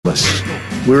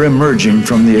we're emerging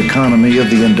from the economy of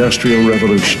the Industrial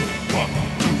Revolution,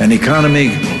 an economy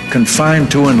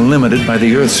confined to and limited by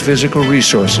the Earth's physical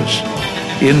resources,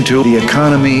 into the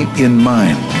economy in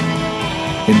mind,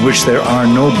 in which there are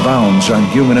no bounds on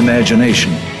human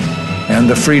imagination, and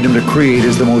the freedom to create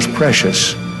is the most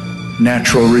precious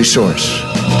natural resource.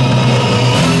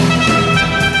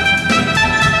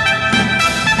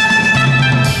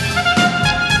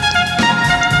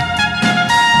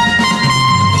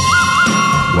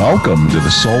 Welcome to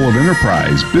the Soul of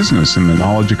Enterprise, Business in the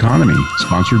Knowledge Economy,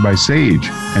 sponsored by Sage,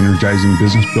 energizing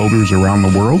business builders around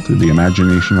the world through the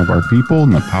imagination of our people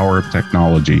and the power of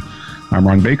technology. I'm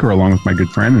Ron Baker, along with my good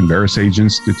friend and VeraSage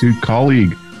Institute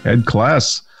colleague, Ed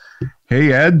Kless.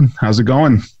 Hey, Ed, how's it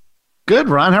going? Good,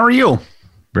 Ron. How are you?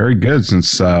 Very good,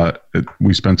 since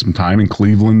we spent some time in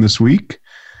Cleveland this week.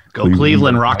 Go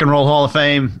Cleveland, Rock and Roll Hall of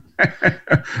Fame.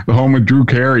 The home of Drew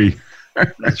Carey.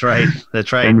 That's right.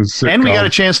 And we got a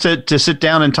chance to sit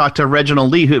down and talk to Reginald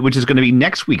Lee, which is going to be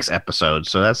next week's episode.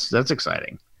 So that's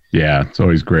exciting. Yeah, it's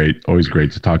always great. Always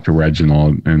great to talk to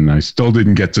Reginald. And I still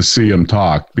didn't get to see him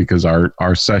talk because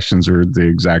our sessions are at the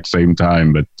exact same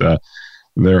time. But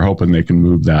they're hoping they can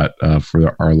move that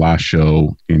for our last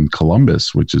show in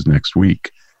Columbus, which is next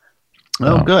week.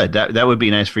 Oh, good. That would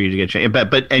be nice for you to get a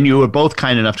chance. And you were both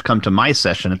kind enough to come to my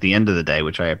session at the end of the day,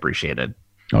 which I appreciated.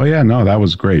 Oh, yeah. No, that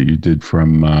was great. You did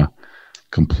from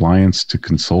compliance to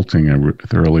consulting. I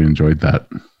thoroughly enjoyed that.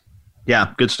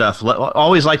 Yeah, good stuff.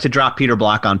 Always like to drop Peter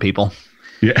Block on people.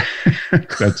 Yeah,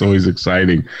 that's always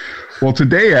exciting. Well,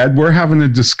 today, Ed, we're having a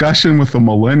discussion with a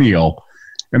millennial.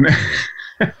 And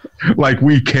like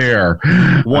we care.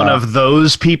 One of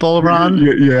those people, Ron?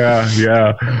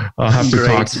 Yeah. We'll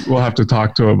have to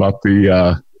talk to him about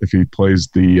the if he plays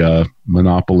the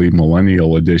Monopoly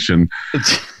Millennial Edition.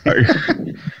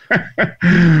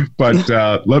 But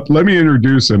let me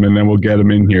introduce him, and then we'll get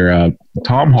him in here.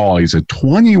 Tom Hall, he's a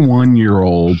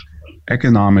 21-year-old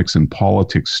economics and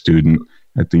politics student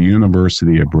at the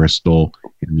University of Bristol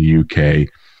in the UK.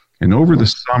 And over the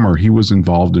summer, he was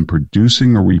involved in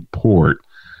producing a report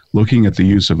looking at the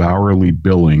use of hourly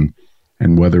billing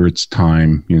and whether it's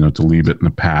time, to leave it in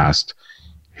the past.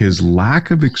 His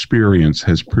lack of experience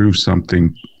has proved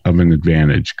something of an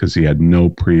advantage because he had no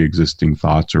pre-existing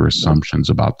thoughts or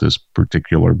assumptions about this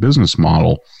particular business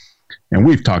model. And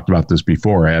we've talked about this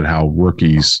before, Ed, how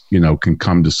rookies, can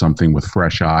come to something with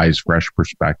fresh eyes, fresh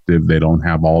perspective. They don't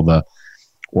have all the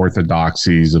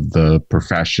orthodoxies of the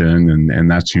profession, and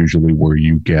that's usually where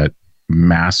you get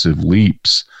massive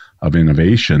leaps of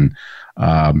innovation.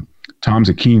 Tom's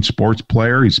a keen sports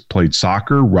player. He's played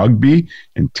soccer, rugby,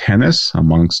 and tennis,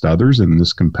 amongst others, and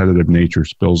this competitive nature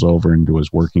spills over into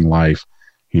his working life.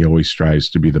 He always strives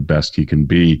to be the best he can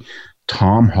be.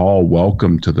 Tom Hall,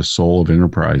 welcome to the Soul of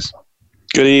Enterprise.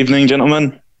 Good evening,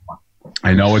 gentlemen.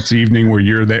 I know it's evening where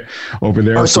you're there over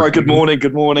there. Oh, sorry. Good morning.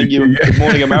 Good morning,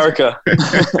 America.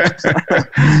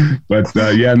 But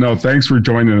thanks for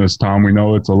joining us, Tom. We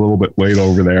know it's a little bit late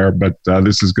over there, but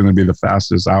this is going to be the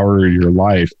fastest hour of your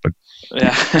life. But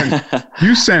yeah.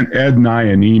 You sent Ed and I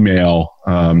an email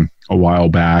a while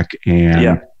back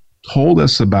and told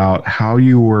us about how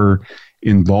you were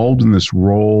involved in this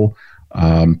role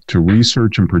to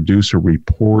research and produce a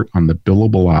report on the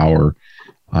billable hour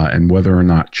and whether or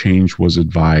not change was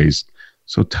advised.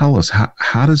 So tell us,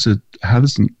 how does an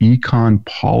econ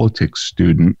politics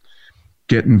student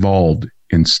get involved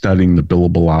in studying the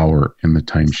billable hour and the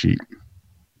timesheet?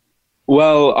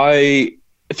 Well,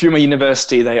 through my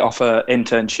university, they offer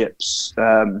internships,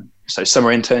 so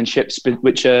summer internships,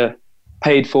 which are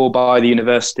paid for by the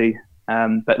university,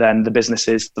 but then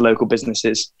the local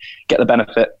businesses get the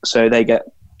benefit, so they get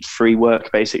free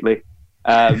work, basically.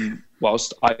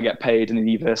 Whilst I get paid and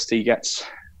the university gets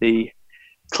the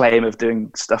claim of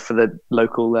doing stuff for the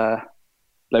local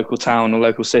town or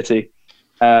local city.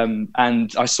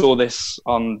 And I saw this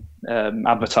on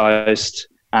advertised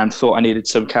and thought I needed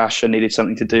some cash, I needed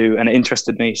something to do, and it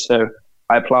interested me. So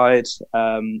I applied,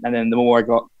 and then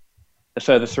the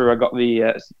further through I got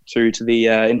through to the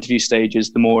interview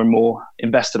stages, the more and more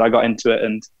invested I got into it.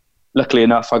 And luckily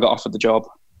enough, I got offered the job.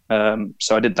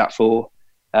 So I did that for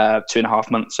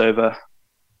 2.5 months over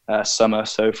summer,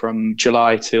 so from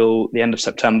July till the end of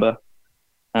September.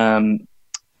 So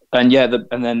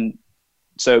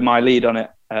my lead on it,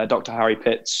 Dr. Harry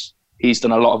Pitts, he's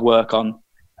done a lot of work on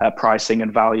pricing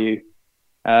and value,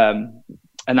 and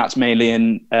that's mainly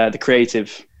in the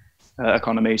creative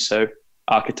economy, so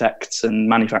architects and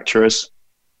manufacturers.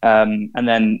 And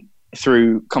then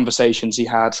through conversations he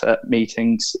had at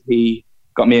meetings, he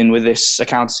got me in with this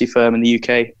accountancy firm in the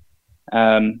UK.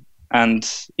 And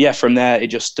from there it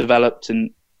just developed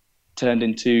into turned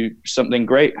into something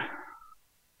great.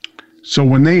 So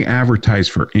when they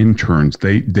advertised for interns,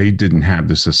 they didn't have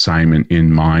this assignment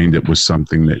in mind. It was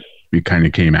something that it kind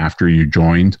of came after you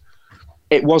joined.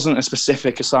 It wasn't a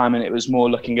specific assignment. It was more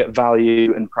looking at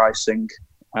value and pricing.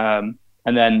 And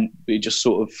then we just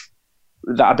sort of,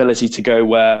 that ability to go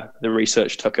where the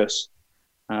research took us,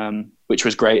 which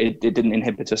was great. It didn't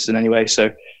inhibit us in any way. So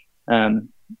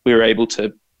we were able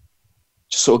to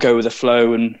just sort of go with the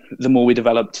flow. And the more we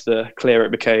developed, the clearer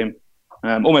it became.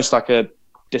 Almost like a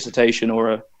dissertation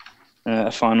or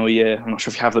a final year. I'm not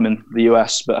sure if you have them in the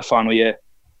US, but a final year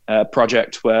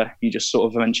project where you just sort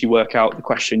of eventually work out the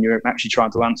question you're actually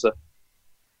trying to answer.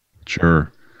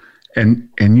 Sure. And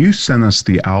you sent us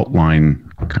the outline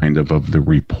kind of the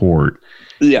report.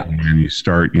 Yeah. And you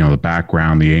start, the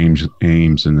background, the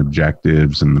aims and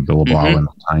objectives and the billable hour and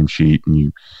the timesheet. And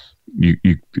you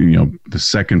the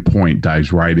second point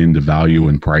dives right into value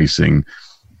and pricing.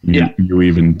 You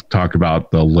even talk about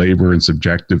the labor and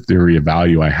subjective theory of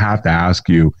value. I have to ask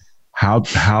you, how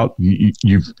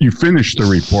you finished the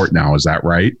report now, is that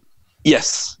right?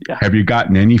 Yes. Yeah. Have you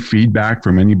gotten any feedback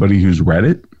from anybody who's read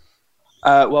it?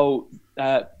 People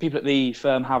at the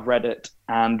firm have read it,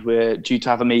 and we're due to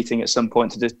have a meeting at some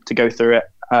point to go through it.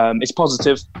 It's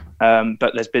positive,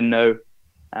 but there's been no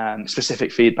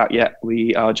specific feedback yet.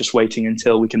 We are just waiting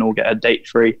until we can all get a date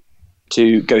free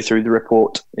to go through the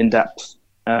report in depth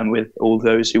with all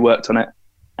those who worked on it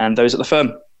and those at the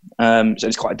firm. So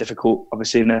it's quite difficult,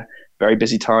 obviously, in a very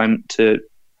busy time to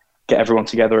get everyone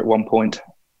together at one point.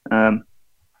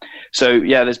 So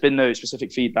yeah, there's been no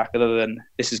specific feedback other than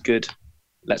this is good.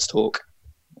 Let's talk.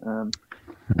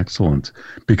 Excellent.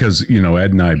 Because,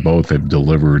 Ed and I both have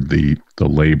delivered the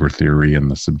labor theory and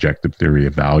the subjective theory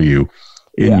of value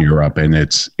in Europe, and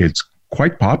it's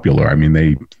quite popular. I mean,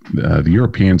 the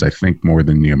Europeans, I think, more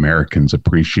than the Americans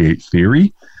appreciate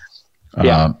theory.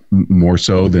 More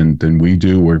so than we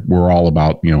do. We're all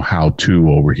about, how to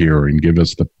over here and give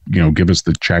us the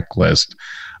checklist.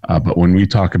 But when we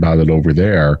talk about it over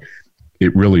there,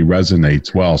 it really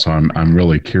resonates well. So I'm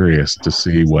really curious to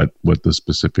see what the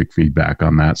specific feedback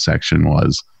on that section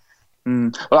was.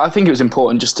 Well, I think it was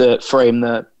important just to frame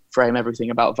everything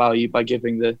about value by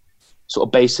giving the sort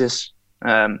of basis,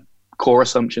 core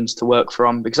assumptions to work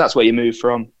from, because that's where you move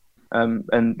from.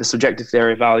 And the subjective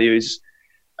theory of value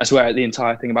that's where the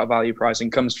entire thing about value pricing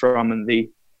comes from, and the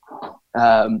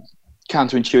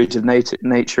counterintuitive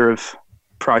nature of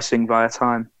pricing via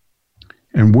time.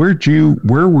 And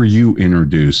where were you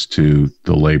introduced to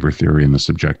the labor theory and the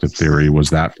subjective theory? Was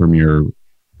that from your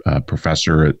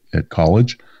professor at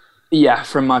college? Yeah,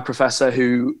 from my professor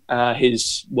who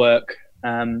his work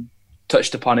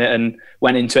touched upon it and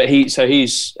went into it.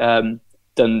 He's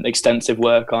done extensive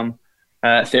work on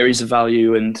theories of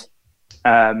value and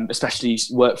especially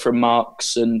work from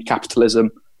Marx and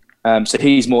capitalism. So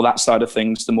he's more that side of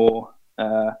things, the more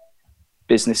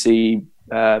businessy,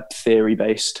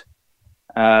 theory-based.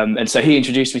 And so he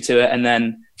introduced me to it, and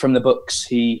then from the books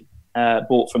he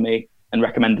bought for me and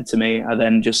recommended to me, I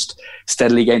then just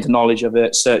steadily gained knowledge of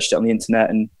it, searched it on the internet,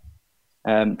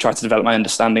 and tried to develop my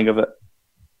understanding of it.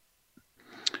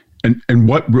 And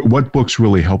what books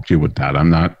really helped you with that? I'm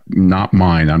not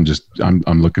mine.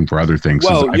 I'm looking for other things.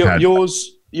 Well,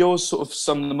 yours sort of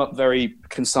summed them up very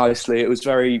concisely. It was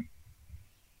very,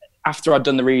 after I'd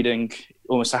done the reading,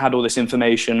 almost I had all this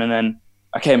information, and then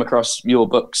I came across your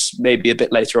books maybe a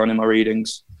bit later on in my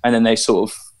readings, and then they sort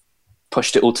of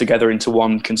pushed it all together into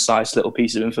one concise little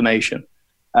piece of information.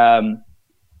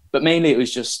 But mainly it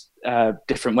was just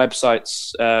different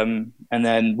websites, and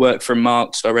then work from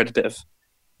Marx. So I read a bit of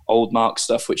old Marx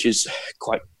stuff, which is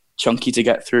quite chunky to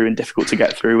get through and difficult to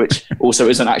get through, which also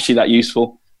isn't actually that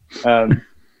useful.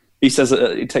 He says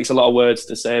that it takes a lot of words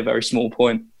to say a very small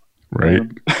point, right?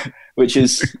 Which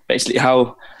is basically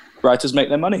how writers make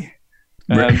their money.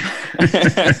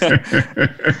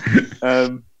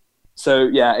 So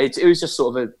yeah, it was just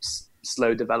sort of a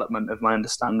slow development of my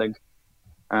understanding.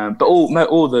 But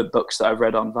all the books that I've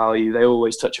read on value, they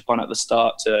always touch upon at the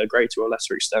start to a greater or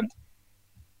lesser extent.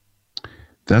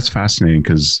 That's fascinating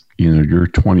because, you're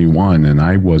 21 and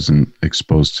I wasn't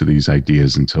exposed to these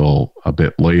ideas until a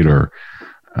bit later.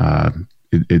 I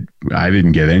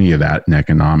didn't get any of that in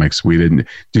economics.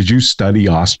 Did you study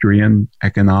Austrian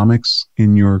economics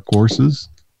in your courses?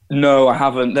 No, I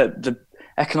haven't. The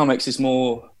economics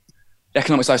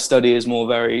I study is more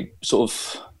very sort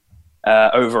of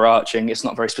overarching. It's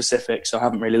not very specific. So I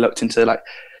haven't really looked into like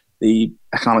the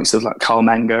economics of like Carl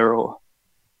Menger or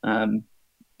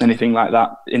anything like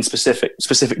that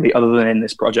specifically other than in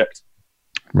this project.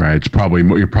 Right.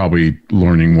 You're probably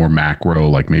learning more macro,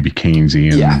 like maybe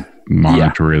Keynesian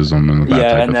monetarism and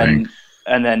that type of thing.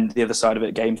 And then the other side of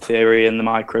it, game theory and the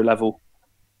micro level.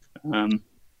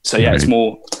 So yeah, right.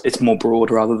 it's more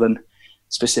broad rather than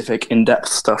specific in-depth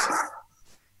stuff.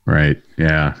 Right.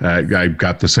 Yeah. I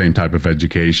got the same type of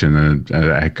education, and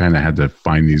I kind of had to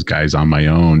find these guys on my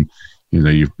own. You know,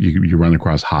 you run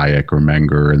across Hayek or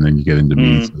Menger, and then you get into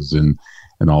Mises and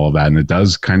all of that. And it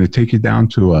does kind of take you down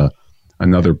to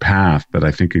another path, but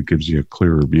I think it gives you a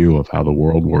clearer view of how the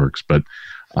world works. But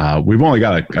we've only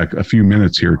got a few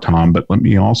minutes here, Tom, but let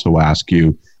me also ask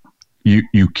you,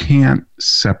 you can't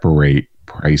separate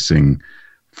pricing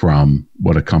from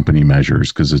what a company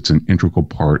measures, because it's an integral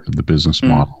part of the business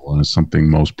model. And it's something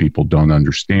most people don't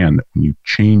understand, that when you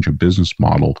change a business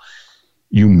model,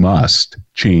 you must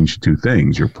change two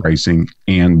things, your pricing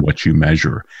and what you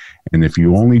measure. And if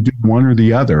you only do one or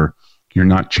the other, you're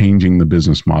not changing the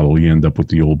business model. You end up with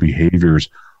the old behaviors.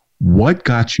 What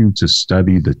got you to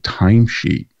study the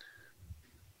timesheet?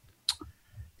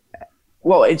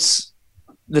 Well,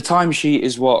 the timesheet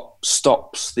is what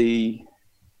stops the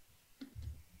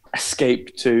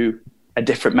escape to a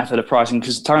different method of pricing,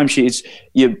 because timesheet is,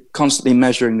 you're constantly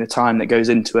measuring the time that goes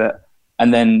into it.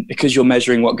 And then because you're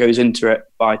measuring what goes into it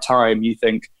by time, you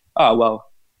think, oh, well,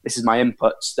 this is my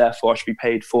inputs, therefore I should be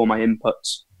paid for my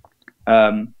inputs.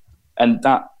 And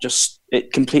that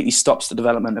it completely stops the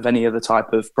development of any other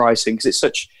type of pricing, because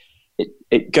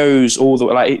it goes all the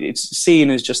way, like it's seen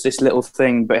as just this little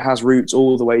thing, but it has roots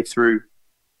all the way through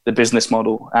the business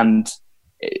model. And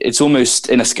it's almost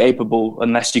inescapable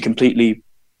unless you completely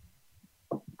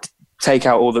take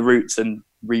out all the roots and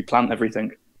replant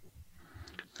everything.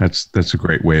 That's a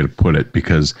great way to put it,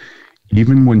 because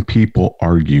even when people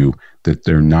argue that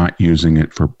they're not using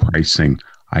it for pricing,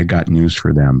 I got news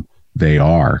for them. They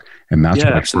are. And that's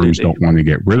why firms don't want to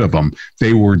get rid of them.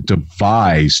 They were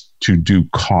devised to do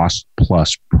cost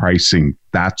plus pricing.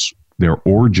 That's their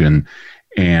origin.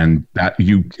 And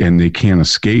they can't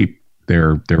escape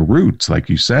their roots, like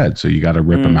you said. So you got to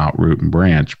rip them out root and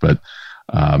branch. But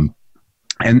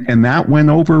and that went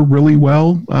over really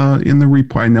well in the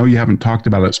report. I know you haven't talked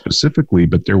about it specifically,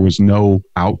 but there was no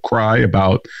outcry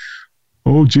about,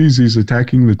 oh, geez, he's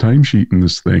attacking the timesheet in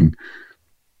this thing.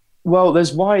 Well,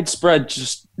 there's widespread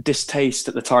just distaste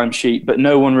at the timesheet, but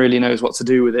no one really knows what to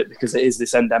do with it, because it is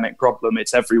this endemic problem.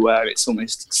 It's everywhere. It's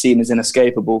almost seen as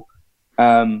inescapable.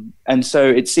 And so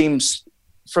it seems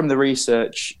from the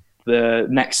research, the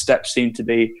next steps seem to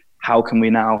be, how can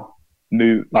we now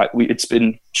move? It's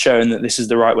been shown that this is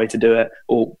the right way to do it,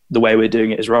 or the way we're doing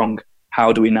it is wrong.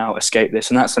 How do we now escape this?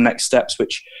 And that's the next steps,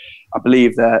 which I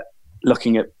believe they're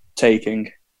looking at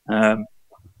taking.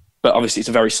 But obviously it's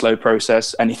a very slow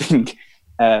process. Anything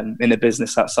in a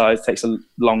business that size takes a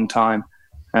long time,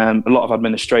 a lot of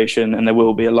administration, and there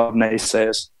will be a lot of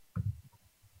naysayers.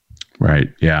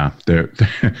 Right. Yeah. There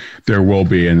will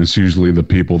be, and it's usually the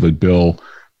people that bill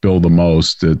the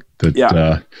most that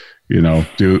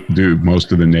do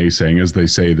most of the naysaying. As they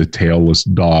say, the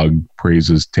tailless dog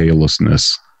praises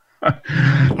taillessness.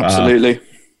 Absolutely.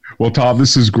 Well, Tom,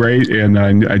 this is great, and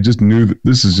I just knew that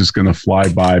this is just going to fly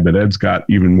by, but Ed's got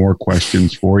even more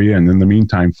questions for you. And in the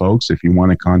meantime, folks, if you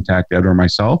want to contact Ed or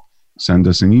myself, send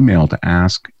us an email to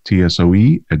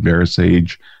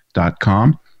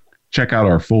asktsoe@verisage.com. Check out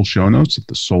our full show notes at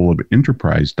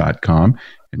thesoulofenterprise.com.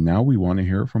 And now we want to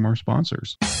hear from our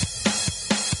sponsors.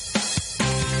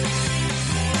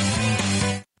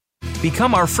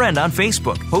 Become our friend on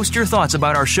Facebook. Post your thoughts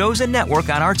about our shows and network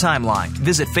on our timeline.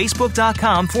 Visit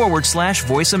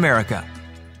facebook.com/Voice America.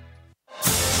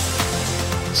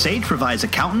 Sage provides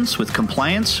accountants with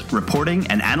compliance, reporting,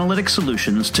 and analytic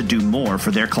solutions to do more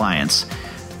for their clients.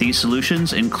 These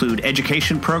solutions include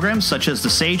education programs such as the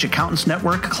Sage Accountants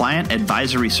Network Client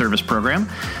Advisory Service Program.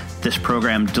 This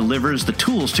program delivers the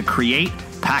tools to create,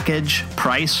 package,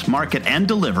 price, market, and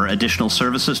deliver additional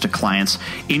services to clients,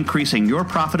 increasing your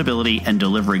profitability and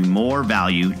delivering more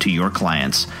value to your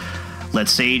clients. Let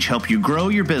Sage help you grow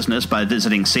your business by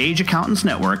visiting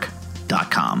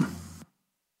sageaccountantsnetwork.com.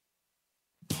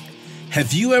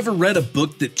 Have you ever read a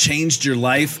book that changed your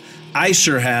life? I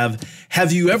sure have.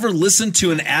 Have you ever listened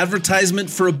to an advertisement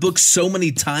for a book so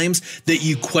many times that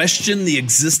you question the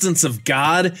existence of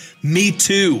God? Me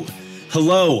too.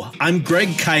 Hello, I'm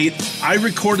Greg Kite. I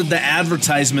recorded the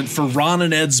advertisement for Ron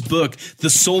and Ed's book, The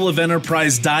Soul of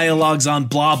Enterprise Dialogues on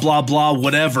blah, blah, blah,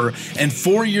 whatever. And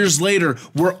 4 years later,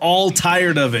 we're all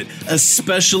tired of it,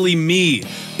 especially me.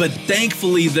 But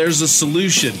thankfully, there's a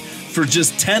solution. For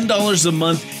just $10 a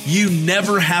month, you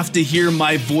never have to hear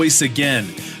my voice again.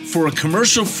 For a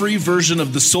commercial-free version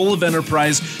of The Soul of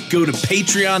Enterprise, go to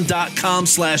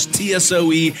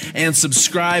patreon.com/TSOE and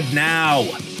subscribe now.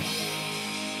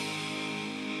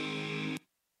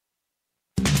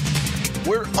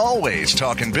 We're always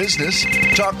talking business.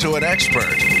 Talk to an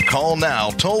expert. Call now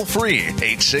toll free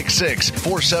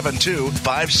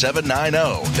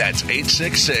 866-472-5790. That's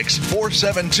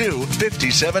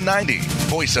 866-472-5790.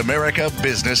 Voice America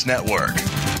Business Network.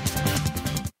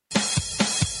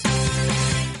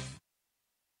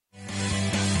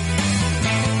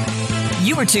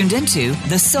 You are tuned into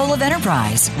The Soul of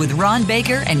Enterprise with Ron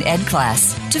Baker and Ed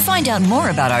Kless. To find out more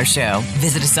about our show,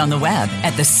 visit us on the web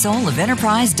at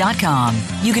thesoulofenterprise.com.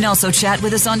 You can also chat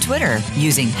with us on Twitter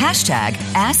using hashtag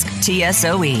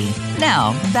AskTSOE.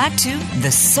 Now, back to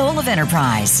The Soul of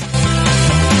Enterprise.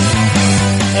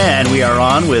 And we are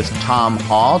on with Tom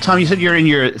Hall. Tom, you said you're in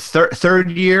your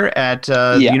third year at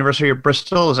the University of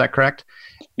Bristol. Is that correct?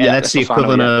 And yeah, that's the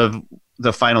equivalent of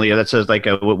the final year. That's like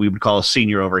what we would call a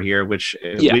senior over here, which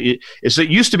it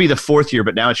used to be the fourth year,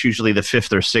 but now it's usually the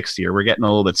fifth or sixth year. We're getting a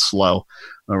little bit slow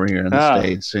over here in the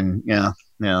States. And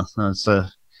there's a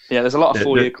lot of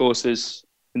 4-year courses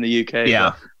in the UK.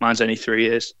 Yeah. Mine's only 3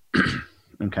 years.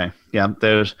 Okay. Yeah.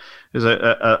 There's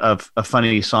a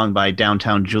funny song by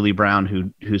Downtown Julie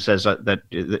Brown who says that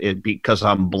it because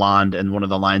I'm blonde, and one of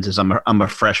the lines is I'm a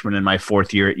freshman in my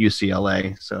fourth year at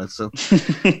UCLA. So it's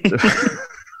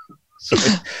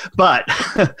but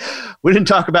we didn't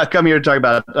come here to talk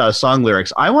about song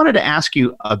lyrics. I wanted to ask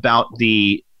you about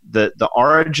the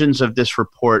origins of this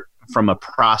report from a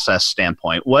process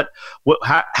standpoint.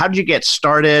 How did you get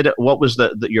started? What was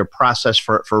your process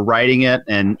for writing it,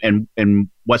 and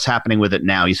what's happening with it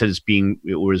now? You said is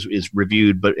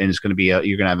reviewed, and it's going to be you're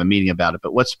going to have a meeting about it.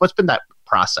 But what's been that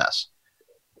process?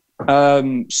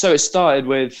 So it started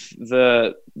with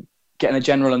getting a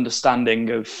general understanding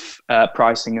of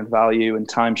pricing and value and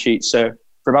timesheets. So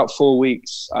for about 4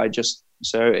 weeks,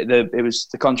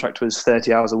 the contract was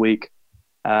 30 hours a week.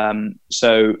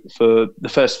 So for the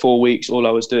first 4 weeks, all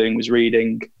I was doing was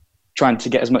reading, trying to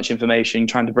get as much information,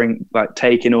 trying to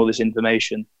take in all this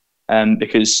information,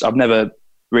 because I've never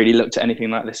really looked at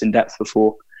anything like this in depth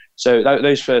before. So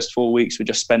those first 4 weeks were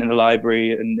just spent in the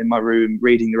library and in my room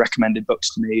reading the recommended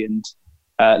books to me. And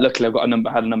luckily, I've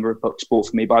had a number of books bought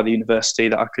for me by the university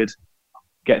that I could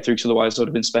get through, because otherwise I would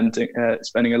have been spending a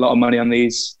lot of money on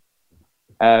these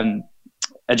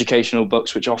educational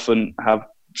books, which often have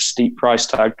steep price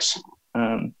tags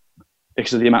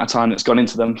because of the amount of time that's gone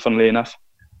into them, funnily enough.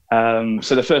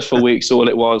 So the first 4 weeks, all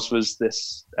it was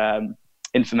this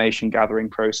information gathering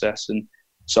process, and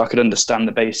so I could understand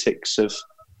the basics of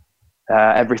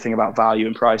everything about value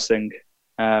and pricing.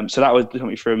 So that was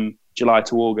me from July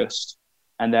to August.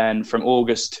 And then from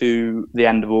August to the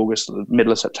end of August, the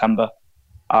middle of September,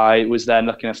 I was then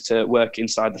lucky enough to work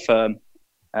inside the firm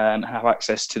and have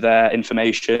access to their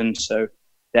information. So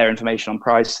their information on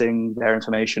pricing, their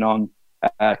information on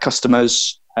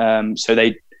customers. So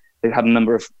they had a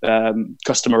number of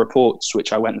customer reports,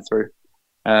 which I went through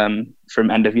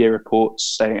from end of year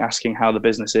reports, asking how the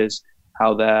business is,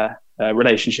 how their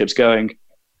relationship's going.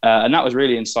 And that was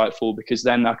really insightful, because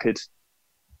then I could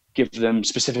give them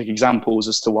specific examples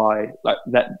as to why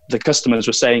that the customers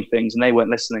were saying things and they weren't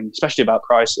listening, especially about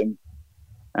pricing.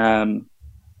 And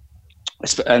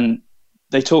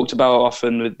they talked about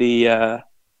often with the, I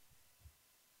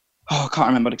can't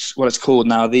remember what it's called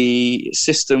now, the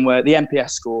system where the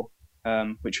NPS score,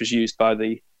 which was used by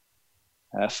the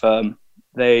firm,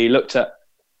 they were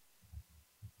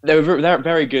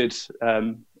very good,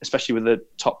 especially with the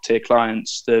top tier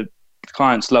clients. The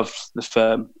clients loved the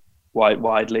firm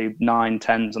widely, 9,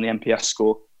 10s on the NPS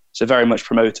score. So very much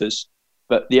promoters.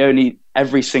 But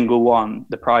every single one,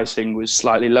 the pricing was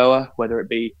slightly lower, whether it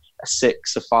be a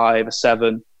 6, a 5, a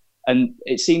 7. And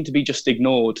it seemed to be just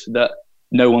ignored that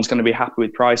no one's going to be happy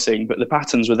with pricing. But the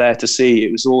patterns were there to see.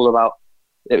 It was all about,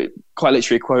 quite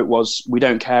literally a quote was, we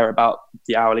don't care about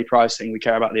the hourly pricing, we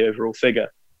care about the overall figure.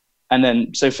 And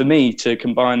then, so for me to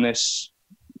combine this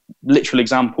literal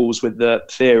examples with the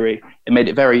theory, it made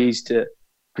it very easy to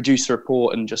produce a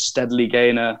report and just steadily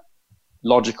gain a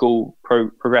logical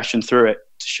progression through it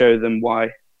to show them why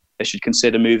they should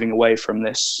consider moving away from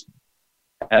this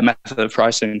method of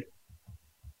pricing.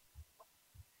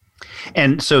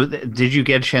 And so did you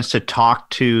get a chance to talk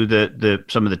to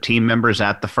some of the team members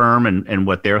at the firm and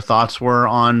what their thoughts were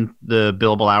on the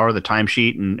billable hour, the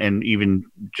timesheet, and even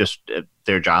just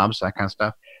their jobs, that kind of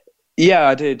stuff? Yeah,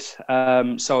 I did.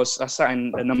 So I sat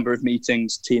in a number of team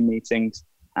meetings,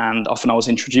 and often I was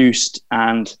introduced,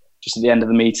 and just at the end of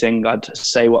the meeting, I'd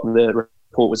say what the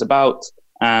report was about,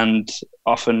 and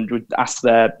often would ask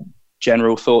their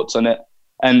general thoughts on it.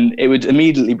 And it would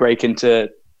immediately break into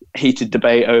heated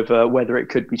debate over whether it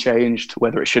could be changed,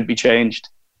 whether it should be changed.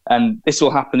 And this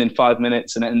will happen in 5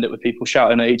 minutes and end up with people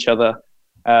shouting at each other.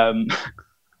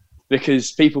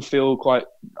 because people feel quite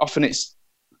often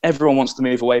everyone wants to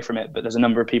move away from it, but there's a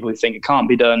number of people who think it can't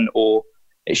be done or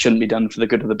it shouldn't be done for the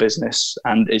good of the business,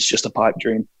 and it's just a pipe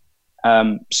dream.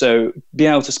 So being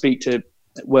able to speak to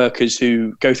workers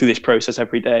who go through this process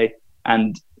every day,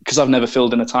 and because I've never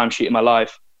filled in a timesheet in my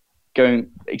life,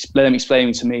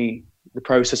 explaining to me the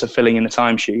process of filling in a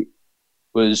timesheet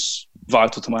was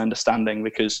vital to my understanding,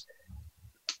 because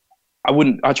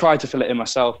I tried to fill it in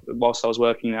myself whilst I was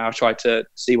working there. I tried to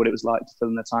see what it was like to fill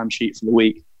in a timesheet for the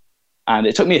week. And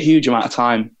it took me a huge amount of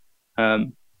time.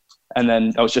 And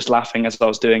then I was just laughing as I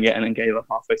was doing it, and then gave up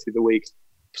halfway through the week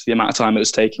for the amount of time it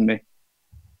was taking me.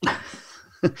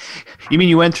 You mean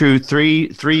you went through three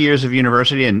years of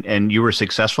university and you were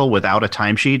successful without a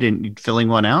timesheet and filling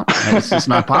one out? It's just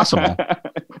not possible.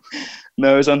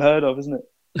 No, it's unheard of, isn't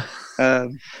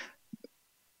it?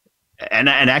 And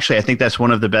actually, I think that's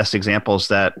one of the best examples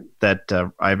that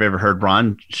I've ever heard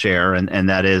Ron share, and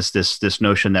that is this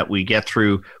notion that we get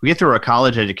through our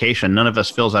college education. None of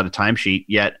us fills out a timesheet,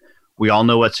 yet we all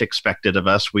know what's expected of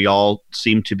us. We all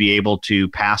seem to be able to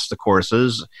pass the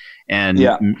courses and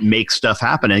make stuff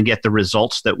happen and get the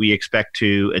results that we expect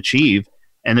to achieve.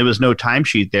 And there was no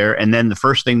timesheet there. And then the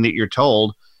first thing that you're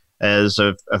told as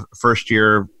a first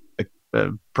year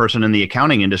person in the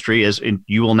accounting industry is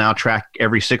you will now track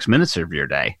every 6 minutes of your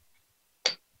day.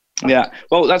 Yeah,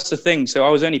 well, that's the thing. So I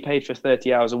was only paid for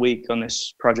 30 hours a week on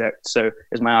this project. So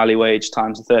it's my hourly wage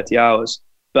times the 30 hours.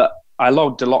 But I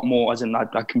logged a lot more, as in I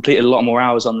completed a lot more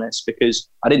hours on this, because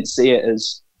I didn't see it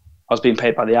as I was being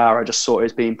paid by the hour. I just saw it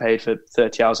as being paid for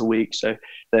 30 hours a week. So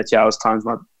 30 hours times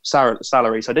my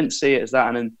salary. So I didn't see it as that.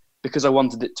 And then because I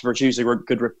wanted it to produce a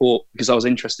good report, because I was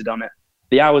interested on it,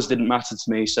 the hours didn't matter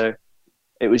to me. So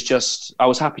it was just, I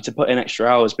was happy to put in extra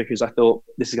hours because I thought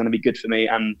this is going to be good for me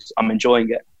and I'm enjoying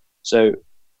it. So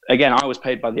again, I was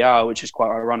paid by the hour, which is quite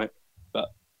ironic, but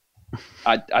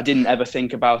I didn't ever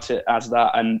think about it as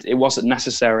that, and it wasn't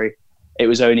necessary. It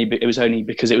was only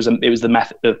because it was the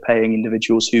method of paying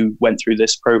individuals who went through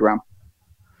this program.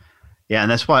 Yeah,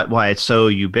 and that's why it's so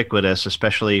ubiquitous,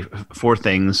 especially for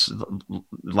things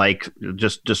like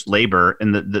just labor.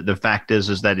 And the fact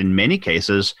is that in many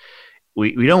cases,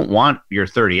 we don't want your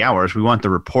 30 hours. We want the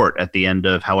report at the end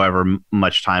of however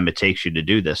much time it takes you to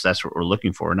do this. That's what we're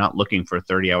looking for. We're not looking for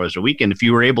 30 hours a week. And if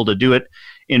you were able to do it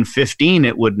in 15,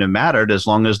 it wouldn't have mattered as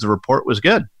long as the report was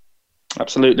good.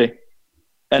 Absolutely.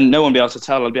 And no one would be able to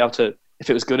tell. I'd be able to, if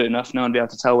it was good enough, no one would be able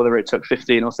to tell whether it took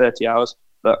 15 or 30 hours.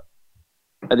 But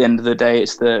at the end of the day,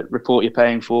 it's the report you're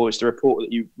paying for. It's the report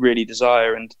that you really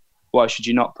desire. And why should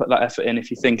you not put that effort in if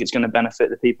you think it's going to benefit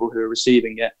the people who are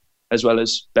receiving it, as well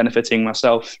as benefiting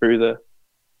myself through the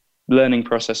learning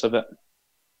process of it?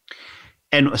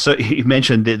 And so you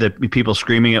mentioned the people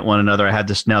screaming at one another. I had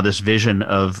this vision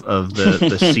of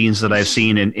the scenes that I've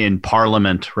seen in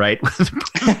Parliament, right,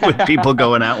 with people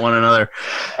going at one another.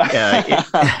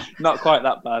 Not quite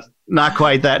that bad. Not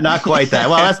quite that.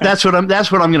 Well, that's what I'm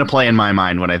going to play in my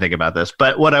mind when I think about this.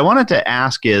 But what I wanted to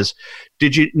ask is,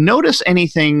 did you notice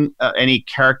anything, any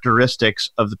characteristics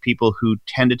of the people who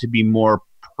tended to be more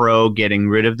pro getting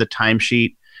rid of the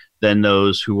timesheet than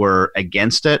those who were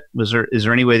against it? Is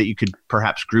there any way that you could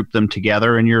perhaps group them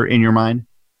together in your mind?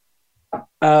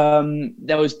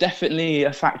 There was definitely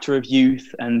a factor of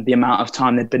youth and the amount of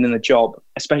time they'd been in the job.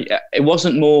 Especially, it was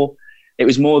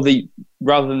more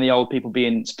rather than the old people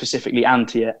being specifically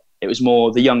anti it. It was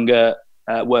more the younger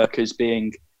workers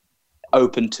being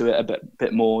open to it a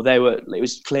bit more. It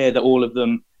was clear that all of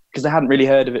them, because they hadn't really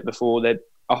heard of it before,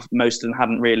 most of them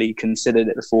hadn't really considered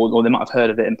it before, or they might have heard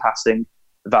of it in passing,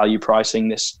 value pricing,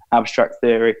 this abstract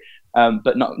theory,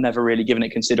 but never really given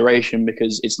it consideration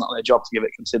because it's not their job to give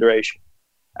it consideration.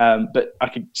 But I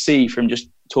could see from just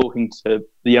talking to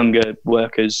the younger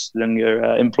workers, the younger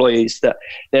employees, that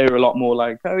they were a lot more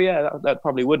like, oh yeah, that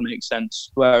probably would make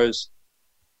sense. Whereas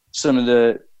some of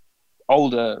the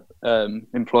older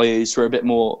employees were a bit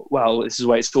more, well, this is the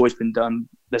way it's always been done.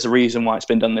 There's a reason why it's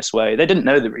been done this way. They didn't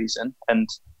know the reason, and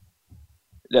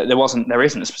there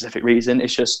isn't a specific reason.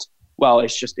 It's just,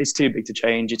 it's too big to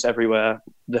change. It's everywhere.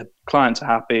 The clients are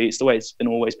happy. It's the way it's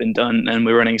always been done, and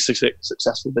we're running a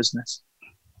successful business.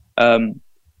 But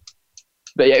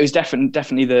yeah, it was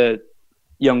definitely the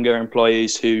younger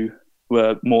employees who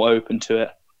were more open to it,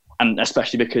 and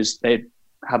especially because they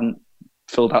hadn't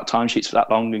filled out timesheets for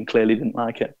that long and clearly didn't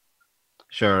like it.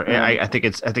 Sure. I think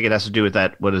it has to do with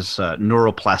that. What is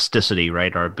neuroplasticity,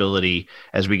 right? Our ability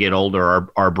as we get older,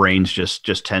 our brains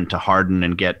just tend to harden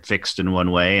and get fixed in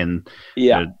one way, and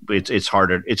it's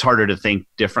harder to think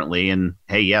differently. And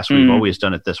hey, yes, we've always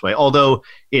done it this way, although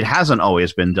it hasn't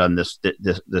always been done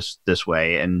this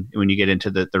way. And when you get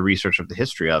into the research of the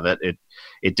history of it,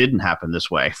 it didn't happen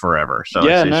this way forever. So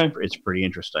it's pretty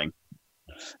interesting.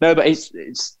 No, but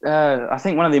it's I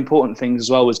think one of the important things as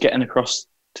well was getting across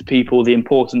to people the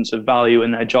importance of value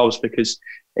in their jobs, because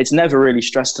it's never really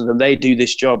stressed to them. They do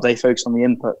this job, they focus on the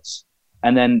inputs,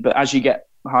 but as you get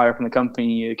higher up in the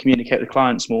company, you communicate with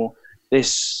clients more.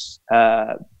 This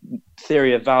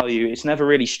theory of value, it's never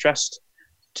really stressed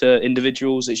to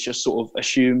individuals. It's just sort of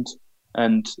assumed,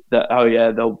 and that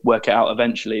they'll work it out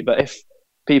eventually. But if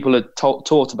people are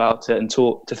taught about it and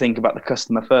taught to think about the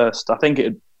customer first, I think it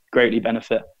would greatly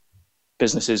benefit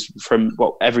businesses from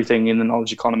everything in the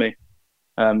knowledge economy.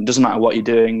 Doesn't matter what you're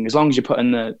doing, as long as you're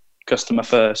putting the customer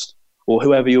first, or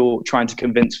whoever you're trying to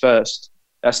convince first,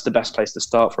 that's the best place to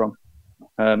start from.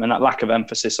 And that lack of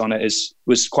emphasis on it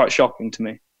was quite shocking to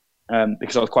me,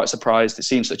 because I was quite surprised. It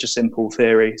seems such a simple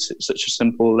theory, such a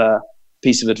simple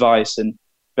piece of advice, and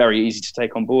very easy to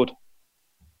take on board.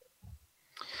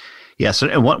 Yes,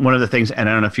 and one of the things, and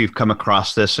I don't know if you've come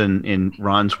across this in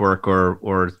Ron's work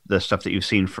or the stuff that you've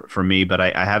seen for me, but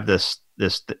I have this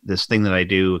thing that I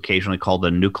do occasionally called the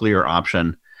nuclear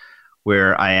option,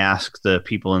 where I ask the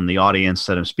people in the audience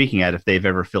that I'm speaking at if they've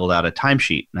ever filled out a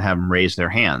timesheet, and have them raise their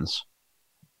hands.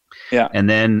 Yeah. And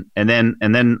then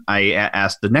I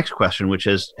ask the next question, which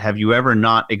is, have you ever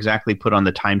not exactly put on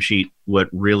the timesheet what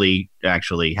really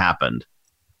actually happened?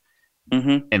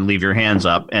 Mm-hmm. And leave your hands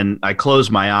up. And I close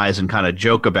my eyes and kind of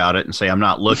joke about it and say, I'm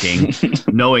not looking,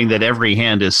 knowing that every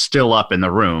hand is still up in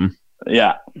the room.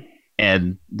 Yeah.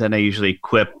 And then I usually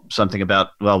quip something about,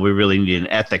 well, we really need an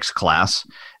ethics class.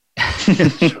 But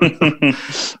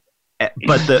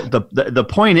the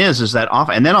point is that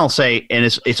often, and then I'll say, and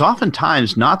it's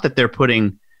oftentimes not that they're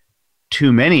putting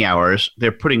too many hours,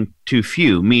 they're putting too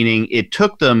few, meaning it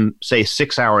took them, say,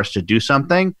 6 hours to do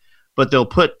something, but they'll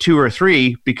put 2 or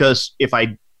 3 because if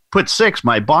I put 6,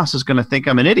 my boss is going to think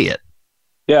I'm an idiot.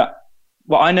 Yeah.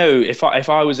 Well, I know if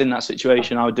I was in that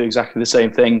situation, I would do exactly the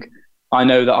same thing. I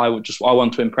know that I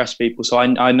want to impress people. So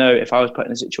I know if I was put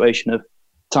in a situation of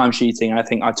timesheeting, I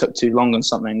think I took too long on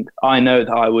something, I know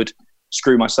that I would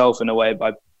screw myself in a way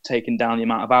by taking down the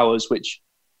amount of hours, which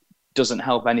doesn't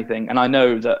help anything. And I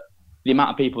know that the amount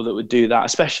of people that would do that,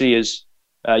 especially as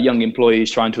young employees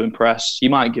trying to impress, you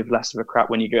might give less of a crap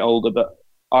when you get older, but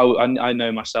I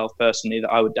know myself personally that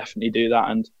I would definitely do that.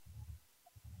 And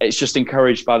it's just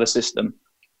encouraged by the system,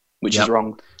 which is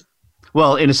wrong.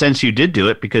 Well, in a sense, you did do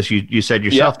it because you said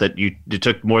yourself that it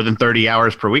took more than 30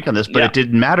 hours per week on this, but it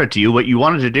didn't matter to you. What you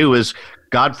wanted to do is,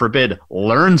 God forbid,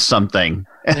 learn something.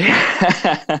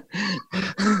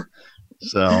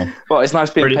 So, well, it's nice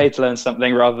being paid to learn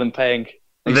something rather than paying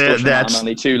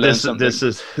money to learn something.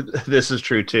 This is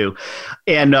true too.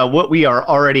 And what we are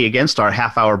already against our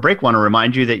half-hour break, want to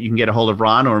remind you that you can get a hold of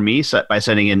Ron or me by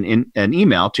sending an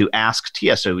email to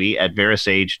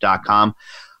asktsoe@verisage.com.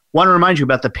 Want to remind you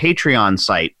about the Patreon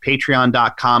site,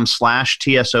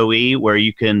 patreon.com/TSOE, where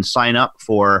you can sign up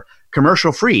for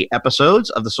commercial-free episodes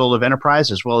of The Soul of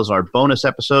Enterprise, as well as our bonus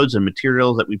episodes and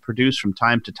materials that we produce from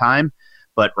time to time.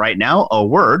 But right now, a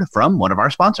word from one of our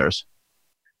sponsors.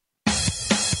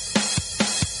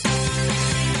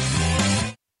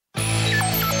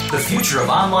 The future of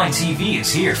online TV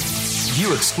is here.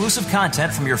 View exclusive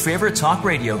content from your favorite talk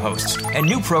radio hosts and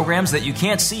new programs that you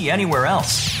can't see anywhere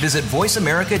else. Visit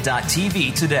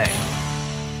voiceamerica.tv today.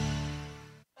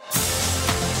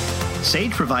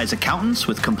 Sage provides accountants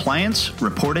with compliance,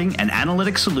 reporting, and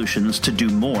analytic solutions to do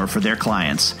more for their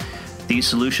clients. These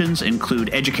solutions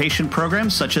include education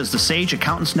programs such as the Sage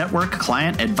Accountants Network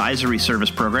Client Advisory Service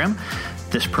Program.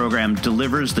 This program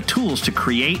delivers the tools to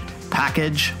create,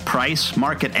 package, price,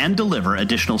 market, and deliver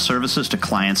additional services to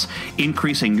clients,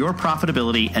 increasing your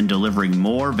profitability and delivering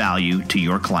more value to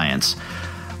your clients.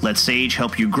 Let Sage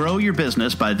help you grow your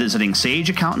business by visiting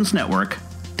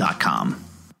sageaccountantsnetwork.com.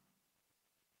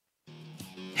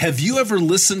 Have you ever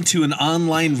listened to an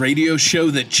online radio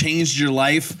show that changed your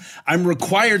life? I'm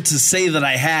required to say that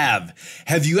I have.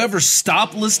 Have you ever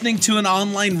stopped listening to an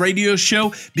online radio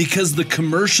show because the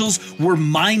commercials were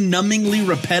mind-numbingly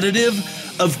repetitive?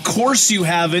 Of course you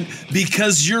haven't,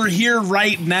 because you're here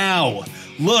right now.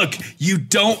 Look, you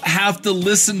don't have to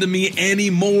listen to me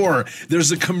anymore.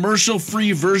 There's a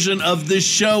commercial-free version of this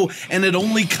show, and it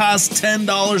only costs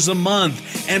 $10 a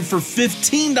month. And for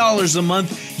 $15 a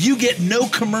month, you get no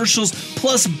commercials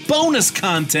plus bonus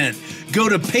content. Go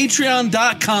to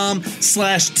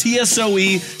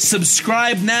patreon.com/TSOE,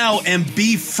 subscribe now, and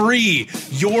be free.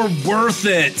 You're worth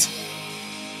it.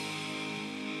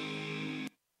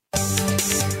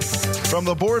 From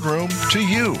the boardroom to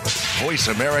you, Voice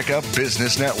America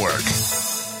Business Network.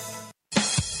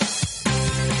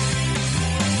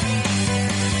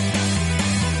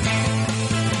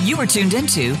 You are tuned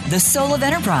into The Soul of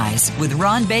Enterprise with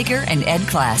Ron Baker and Ed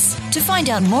Kless. To find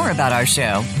out more about our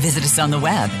show, visit us on the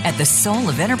web at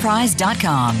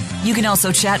thesoulofenterprise.com. You can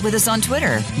also chat with us on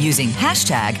Twitter using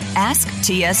hashtag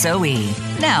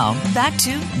AskTSOE. Now, back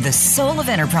to The Soul of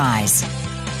Enterprise.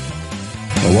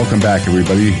 Well, welcome back,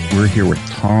 everybody. We're here with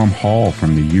Tom Hall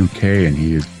from the UK, and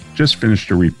he has just finished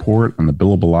a report on the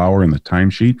billable hour and the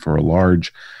timesheet for a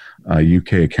large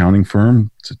UK accounting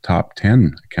firm. It's a top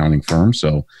 10 accounting firm,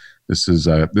 so this is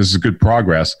good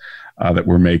progress that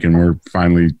we're making. We're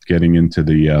finally getting into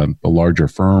the larger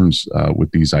firms with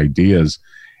these ideas.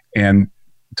 And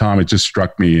Tom, it just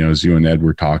struck me, as you and Ed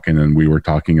were talking, and we were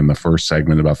talking in the first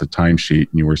segment about the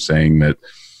timesheet, and you were saying that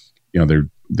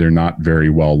they're not very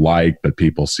well liked, but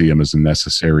people see them as a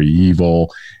necessary evil,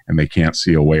 and they can't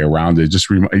see a way around it. Just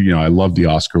I love the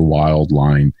Oscar Wilde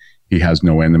line: "He has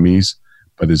no enemies,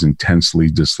 but is intensely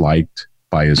disliked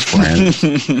by his friends."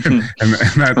 and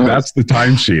that's the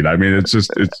timesheet. I mean, it's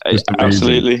just amazing.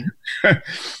 Absolutely.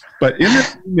 But in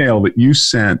the email that you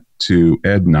sent to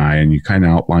Ed and I, and you kind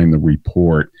of outlined the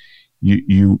report,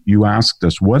 you asked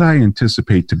us, what I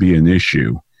anticipate to be an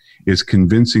issue is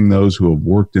convincing those who have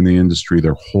worked in the industry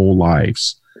their whole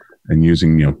lives and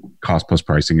using cost plus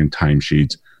pricing and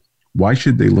timesheets. Why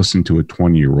should they listen to a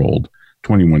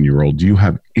 21-year-old? Do you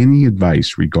have any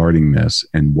advice regarding this,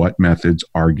 and what methods,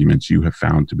 arguments you have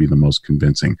found to be the most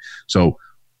convincing? So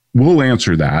we'll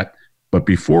answer that. But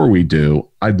before we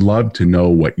do, I'd love to know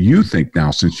what you think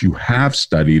now, since you have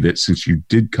studied it, since you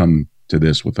did come to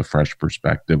this with a fresh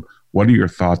perspective. What are your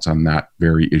thoughts on that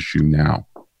very issue now?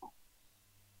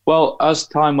 Well, as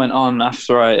time went on,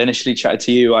 after I initially chatted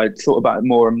to you, I thought about it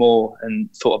more and more and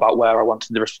thought about where I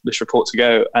wanted this report to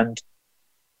go. And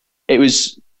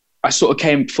I sort of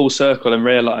came full circle and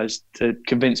realized to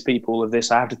convince people of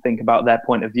this, I have to think about their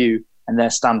point of view and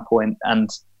their standpoint and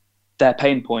their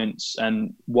pain points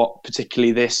and what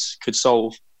particularly this could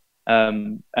solve,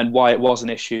 and why it was an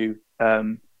issue,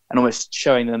 and almost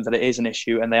showing them that it is an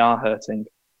issue and they are hurting,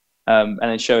 and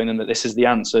then showing them that this is the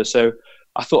answer. So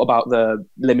I thought about the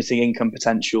limiting income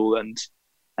potential and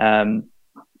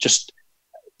just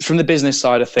from the business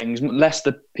side of things, less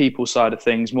the people side of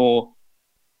things, more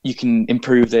you can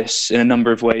improve this in a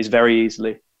number of ways very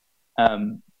easily.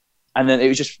 And then it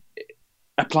was just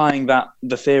applying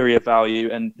the theory of value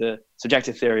and the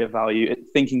subjective theory of value,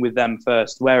 thinking with them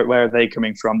first, where are they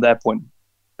coming from, their point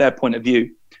of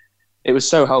view. It was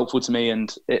so helpful to me,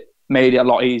 and it made it a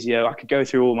lot easier. I could go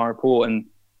through all my report and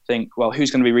think, well, who's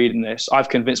going to be reading this? I've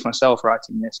convinced myself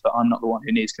writing this, but I'm not the one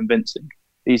who needs convincing.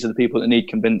 These are the people that need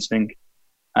convincing,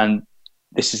 and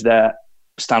this is their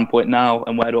standpoint now,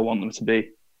 and where do I want them to be?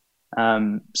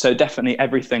 So definitely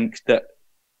everything that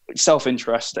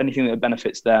self-interest, anything that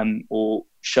benefits them or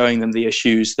showing them the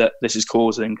issues that this is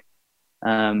causing.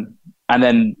 And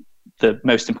then the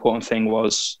most important thing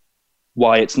was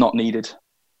why it's not needed.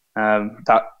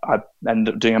 That I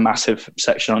ended up doing a massive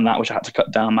section on that, which I had to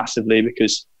cut down massively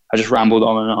because I just rambled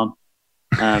on and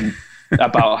on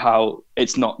about how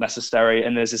it's not necessary.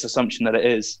 And there's this assumption that it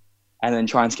is, and then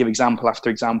trying to give example after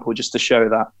example just to show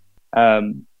that.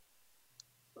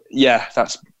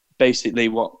 That's basically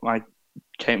what my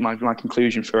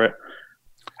conclusion for it.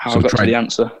 How I got to the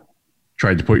answer.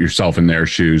 Tried to put yourself in their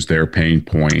shoes, their pain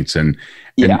points, and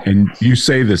you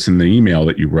say this in the email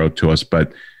that you wrote to us,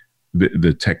 but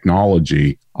the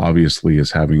technology obviously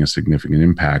is having a significant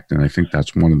impact, and I think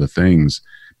that's one of the things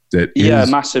that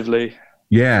massively.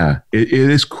 Yeah, it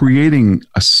is creating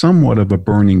a somewhat of a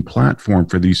burning platform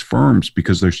for these firms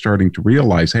because they're starting to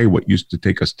realize, hey, what used to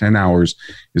take us 10 hours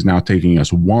is now taking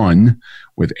us 1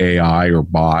 with AI or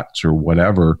bots or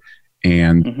whatever.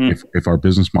 And if our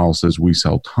business model says we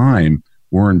sell time,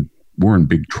 we're in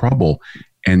big trouble.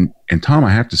 And Tom,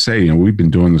 I have to say, we've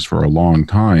been doing this for a long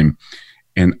time,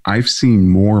 and I've seen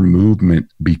more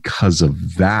movement because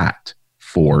of that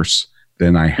force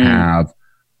than I have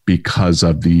because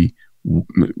of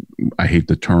I hate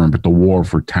the term, but the war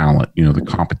for talent, the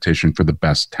competition for the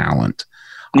best talent.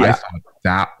 Yeah. I thought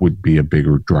that would be a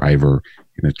bigger driver.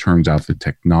 And it turns out the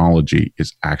technology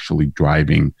is actually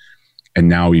driving, and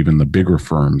now even the bigger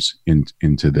firms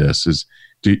into this.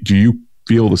 Do you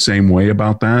feel the same way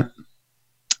about that?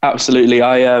 Absolutely.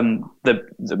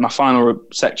 My final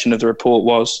section of the report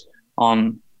was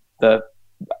on the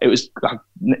I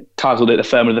titled it The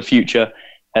Firm of the Future,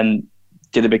 and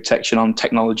did a big section on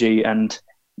technology, and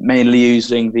mainly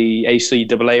using the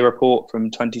ACAA report from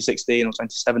 2016 or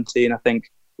 2017, I think,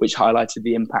 which highlighted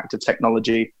the impact of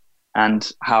technology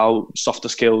and how softer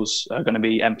skills are going to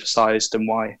be emphasized, and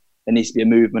why there needs to be a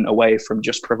movement away from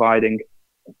just providing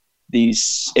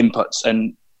these inputs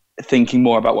and thinking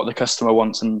more about what the customer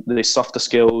wants, and the softer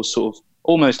skills, sort of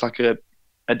almost like a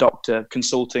doctor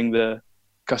consulting the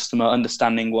customer,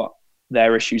 understanding what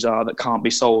their issues are that can't be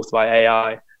solved by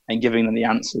AI, and giving them the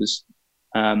answers,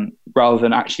 rather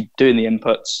than actually doing the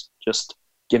inputs, just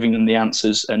giving them the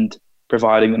answers and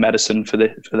providing the medicine for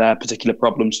their particular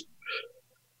problems.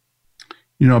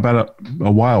 About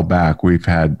a while back, we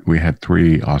had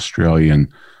 3 Australian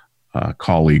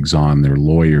colleagues on. They're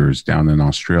lawyers down in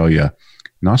Australia.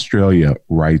 And Australia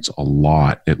writes a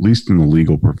lot, at least in the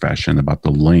legal profession, about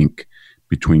the link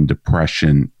between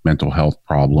depression, mental health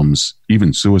problems,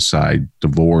 even suicide,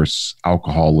 divorce,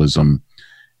 alcoholism,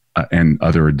 and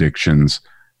other addictions,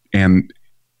 and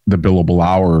the billable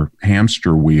hour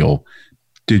hamster wheel.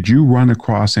 Did you run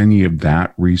across any of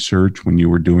that research when you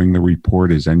were doing the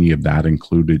report? Is any of that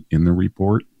included in the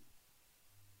report?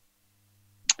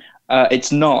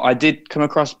 It's not. I did come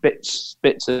across bits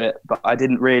of it, but I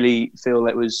didn't really feel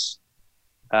it was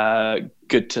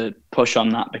good to push on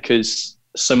that, because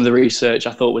some of the research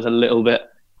I thought was a little bit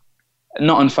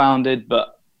not unfounded,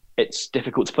 but it's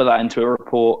difficult to put that into a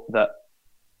report that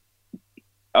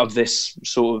of this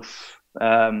sort of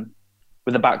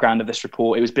with the background of this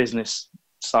report. It was business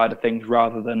side of things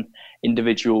rather than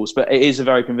individuals, but it is a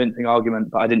very convincing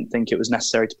argument, but I didn't think it was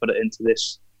necessary to put it into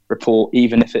this report,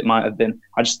 even if it might have been.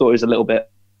 I just thought it was a little bit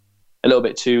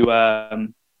too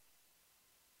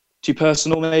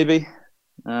personal, maybe,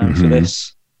 for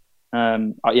this.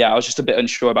 I was just a bit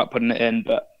unsure about putting it in,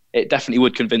 but it definitely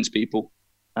would convince people.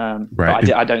 Right.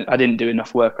 But I didn't do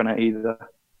enough work on it either.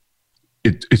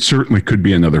 It certainly could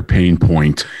be another pain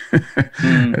point,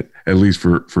 at least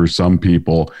for some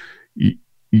people.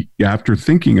 After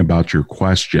thinking about your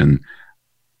question,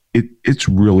 it's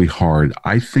really hard.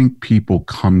 I think people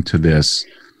come to this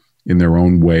in their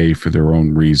own way for their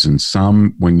own reasons.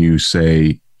 Some, when you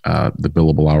say the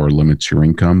billable hour limits your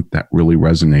income, that really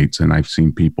resonates. And I've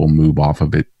seen people move off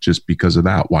of it just because of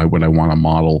that. Why would I want a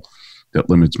model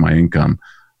that limits my income?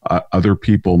 Other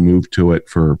people move to it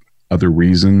for other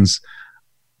reasons.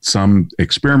 Some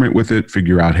experiment with it,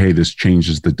 figure out, hey, this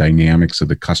changes the dynamics of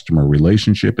the customer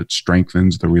relationship. It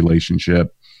strengthens the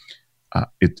relationship.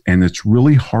 And it's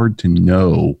really hard to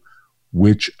know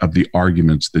which of the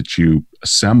arguments that you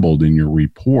assembled in your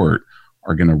report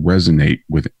are going to resonate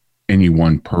with any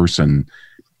one person.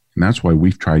 And that's why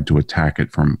we've tried to attack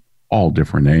it from all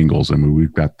different angles. I mean,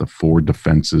 we've got the 4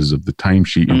 defenses of the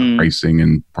timesheet and pricing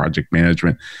and project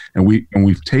management, and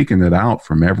we've taken it out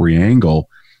from every angle.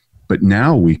 But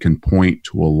now we can point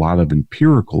to a lot of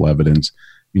empirical evidence.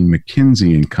 I mean,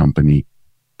 McKinsey and Company,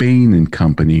 Bain and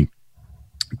Company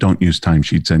don't use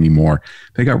timesheets anymore.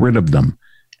 They got rid of them.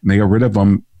 And they got rid of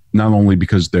them not only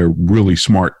because they're really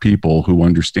smart people who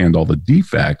understand all the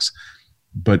defects,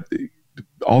 but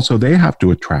also they have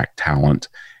to attract talent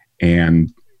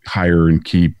and hire and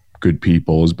keep good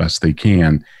people as best they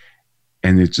can.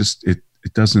 And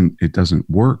it doesn't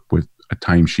work with a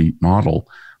timesheet model.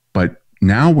 But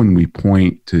now when we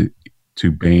point to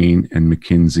Bain and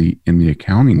McKinsey in the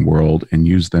accounting world and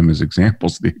use them as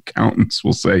examples, the accountants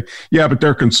will say, yeah, but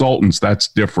they're consultants. That's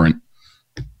different.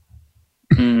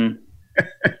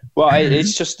 Well,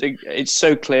 it's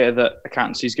so clear that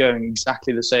accountancy is going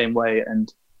exactly the same way.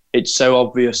 And it's so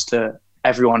obvious to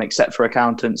everyone except for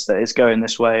accountants that it's going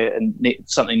this way and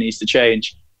something needs to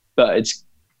change. But it's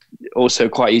also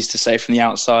quite easy to say from the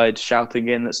outside, shouting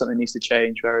in that something needs to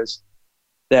change, whereas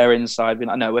they're inside being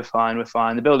like, no, we're fine.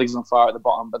 The building's on fire at the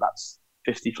bottom, but that's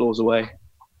 50 floors away.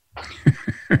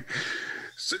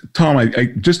 So, Tom, I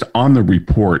just on the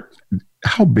report,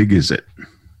 how big is it,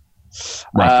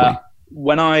 roughly?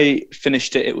 When I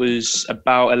finished it, it was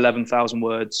about 11,000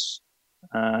 words.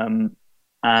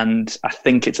 And I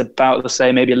think it's about the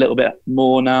same, maybe a little bit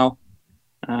more now.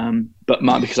 But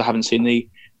because I haven't seen the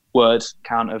word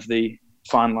count of the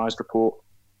finalized report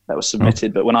that was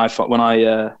submitted. But when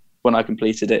I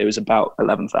completed it, it was about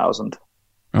 11,000.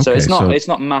 Okay, so it's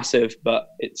not massive, but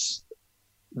it's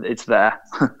there.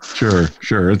 Sure.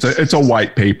 It's a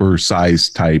white paper size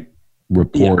type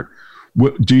report.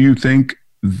 Yeah. Do you think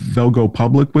they'll go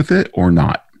public with it or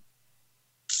not?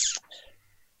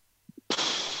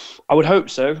 I would hope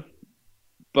so,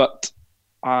 but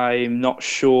I'm not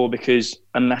sure, because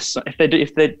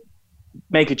if they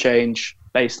make a change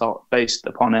based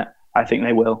upon it, I think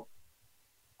they will.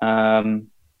 and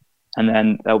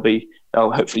then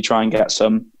they'll hopefully try and get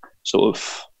some sort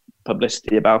of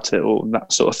publicity about it or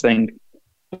that sort of thing.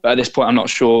 But at this point, I'm not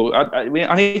sure. I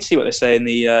need to see what they say in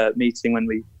the meeting when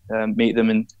we meet them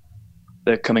in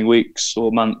the coming weeks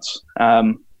or months.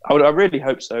 I really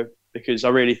hope so, because I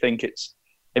really think it's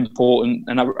important,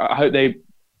 and I hope they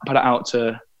put it out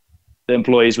to the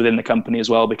employees within the company as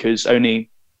well, because only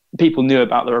people knew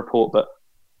about the report, but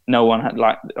no one had,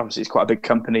 obviously it's quite a big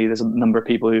company. There's a number of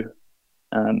people who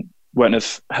won't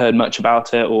have heard much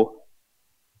about it or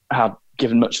have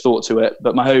given much thought to it.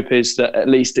 But my hope is that at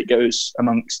least it goes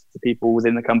amongst the people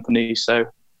within the company so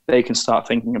they can start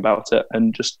thinking about it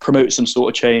and just promote some sort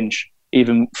of change,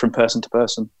 even from person to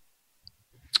person.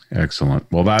 Excellent.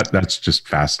 Well, that's just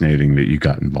fascinating that you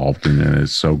got involved in it.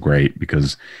 It's so great,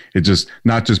 because it just,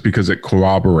 not just because it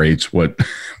corroborates what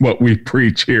we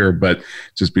preach here, but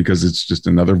just because it's just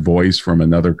another voice from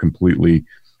another completely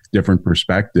different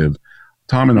perspective.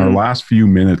 Tom, in our last few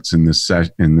minutes in this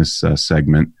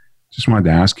segment, just wanted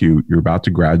to ask you, you're about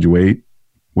to graduate.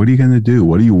 What are you going to do?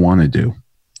 What do you want to do?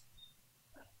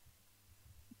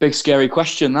 Big, scary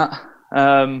question, that.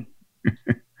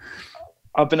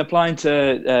 I've been applying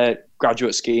to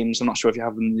graduate schemes. I'm not sure if you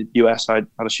have them in the US. I'd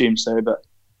assume so, but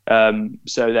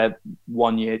so they're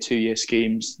 1 year, 2 year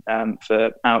schemes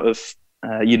for out of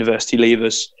university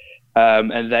leavers,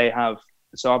 and they have.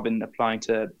 So I've been applying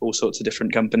to all sorts of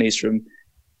different companies, from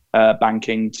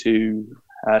banking to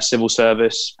civil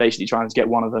service, basically trying to get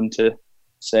one of them to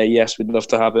say yes, we'd love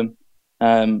to have him,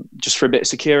 just for a bit of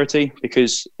security,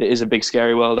 because it is a big,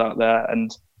 scary world out there,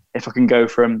 and if I can go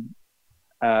from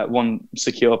one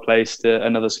secure place to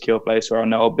another secure place where I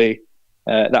know I'll be,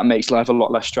 that makes life a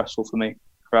lot less stressful for me,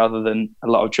 rather than a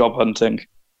lot of job hunting.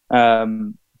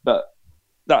 But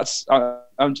that's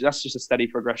just a steady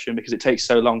progression, because it takes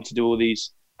so long to do all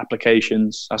these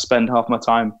applications. I spend half my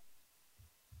time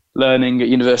learning at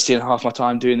university and half my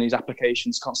time doing these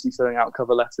applications, constantly filling out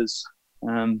cover letters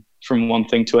from one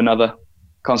thing to another,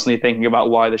 constantly thinking about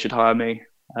why they should hire me.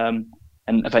 And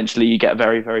eventually you get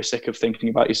very, very sick of thinking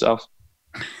about yourself.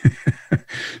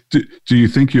 Do you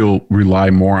think you'll rely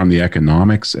more on the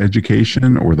economics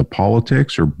education or the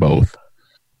politics, or both?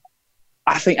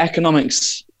 I think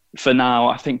economics for now.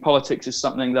 I think politics is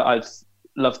something that I'd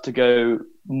love to go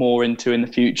more into in the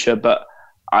future, but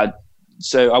I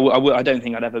don't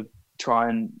think I'd ever try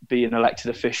and be an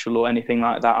elected official or anything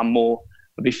like that.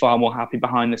 I'd be far more happy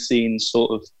behind the scenes,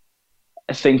 sort of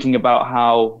thinking about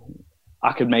how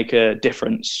I could make a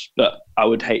difference, but I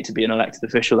would hate to be an elected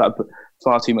official. That would put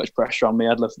far too much pressure on me.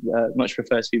 I'd much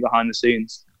prefer to be behind the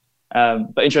scenes.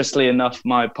 But interestingly enough,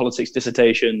 my politics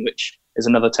dissertation, which is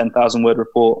another 10,000 word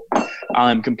report,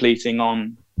 I'm completing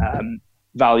on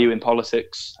value in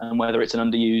politics and whether it's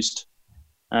an underused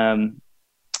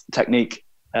technique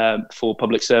for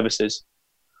public services.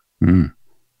 Well,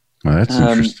 that's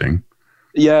interesting.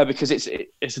 Yeah, because it's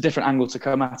a different angle to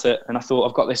come at it. And I thought,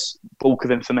 I've got this bulk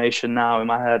of information now in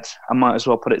my head, I might as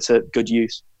well put it to good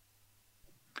use.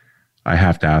 I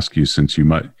have to ask you, since you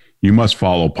must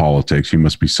follow politics, you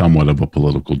must be somewhat of a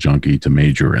political junkie to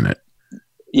major in it.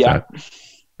 Yeah.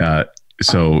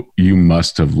 So you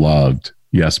must have loved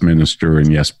Yes Minister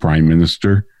and Yes Prime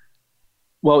Minister.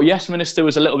 Well, Yes Minister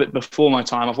was a little bit before my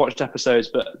time. I've watched episodes,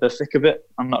 but the thick of it,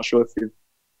 I'm not sure if you've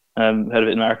heard of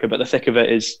it in America, but the thick of it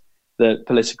is the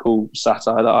political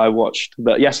satire that I watched.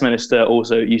 But Yes Minister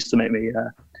also used to make me,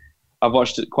 I've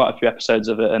watched quite a few episodes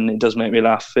of it, and it does make me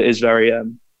laugh. It is very,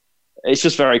 it's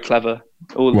just very clever.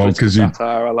 All the political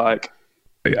satire I like.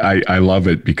 I love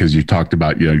it because you talked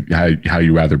about how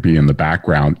you rather be in the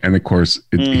background, and of course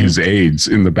his aides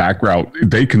in the background,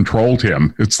 they controlled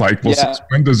him. It's like, well, since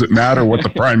when does it matter what the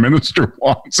prime minister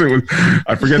wants?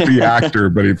 I forget the actor,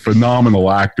 but a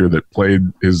phenomenal actor that played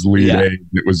his lead aide.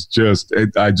 It was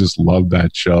I just loved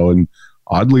that show, and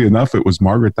oddly enough, it was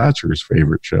Margaret Thatcher's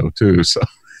favorite show too. So,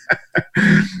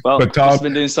 well, but Tom, he's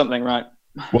been doing something right.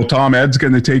 Well, Tom, Ed's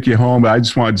going to take you home, but I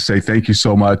just wanted to say thank you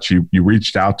so much. You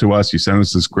reached out to us. You sent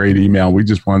us this great email. We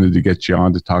just wanted to get you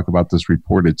on to talk about this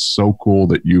report. It's so cool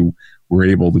that you were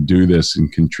able to do this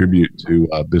and contribute to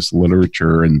this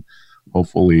literature, and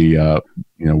hopefully,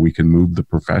 we can move the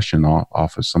profession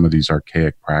off of some of these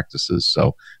archaic practices.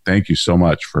 So thank you so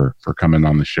much for coming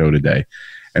on the show today.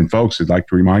 And folks, I'd like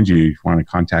to remind you, if you want to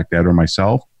contact Ed or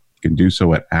myself, you can do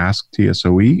so at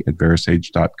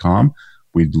asktsoe@verasage.com.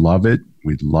 We'd love it.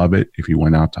 We'd love it if you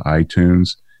went out to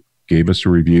iTunes, gave us a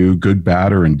review, good,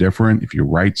 bad, or indifferent. If you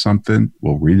write something,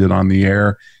 we'll read it on the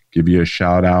air, give you a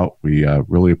shout out. We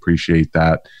really appreciate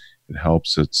that. It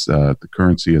helps. It's the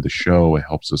currency of the show. It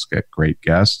helps us get great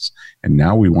guests. And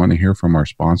now we want to hear from our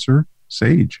sponsor,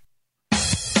 Sage.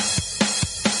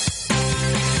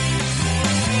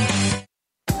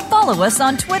 follow us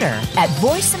on Twitter at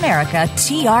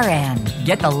VoiceAmericaTRN.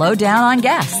 Get the lowdown on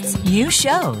guests, new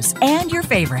shows, and your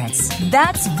favorites.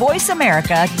 That's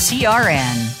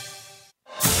VoiceAmericaTRN.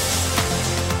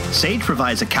 Sage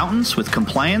provides accountants with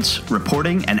compliance,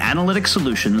 reporting, and analytic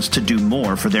solutions to do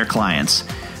more for their clients.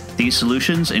 These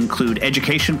solutions include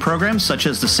education programs such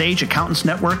as the Sage Accountants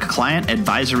Network Client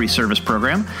Advisory Service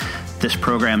Program. This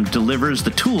program delivers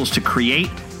the tools to create,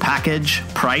 package,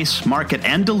 price, market,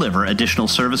 and deliver additional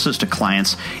services to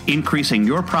clients, increasing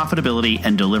your profitability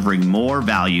and delivering more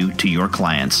value to your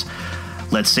clients.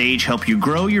 Let Sage help you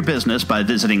grow your business by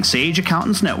visiting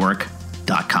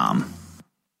sageaccountantsnetwork.com.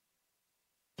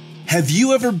 Have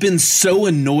you ever been so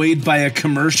annoyed by a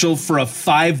commercial for a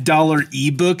 $5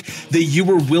 ebook that you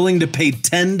were willing to pay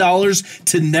 $10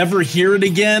 to never hear it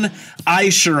again? I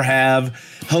sure have.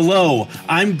 Hello,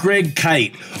 I'm Greg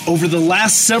Kite. Over the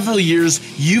last several years,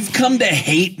 you've come to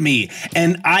hate me,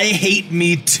 and I hate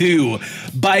me too.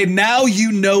 By now,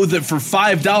 you know that for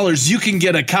 $5, you can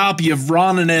get a copy of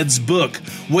Ron and Ed's book.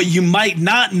 What you might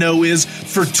not know is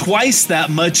for twice that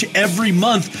much every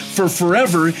month for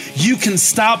forever, you can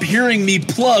stop hearing me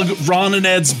plug Ron and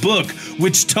Ed's book,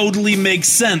 which totally makes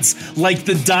sense, like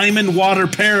the Diamond Water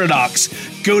Paradox.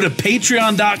 Go to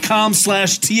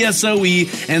patreon.com/TSOE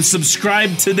and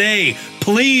subscribe today.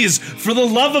 Please, for the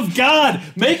love of God,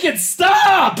 make it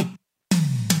stop!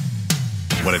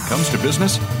 When it comes to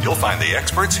business, you'll find the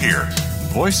experts here.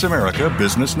 Voice America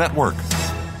Business Network.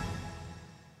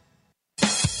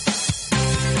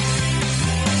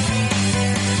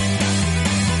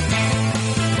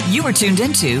 You are tuned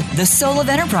into The Soul of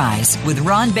Enterprise with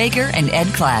Ron Baker and Ed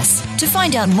Kless. To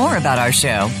find out more about our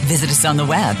show, visit us on the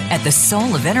web at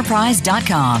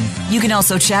thesoulofenterprise.com. You can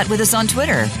also chat with us on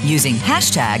Twitter using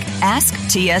hashtag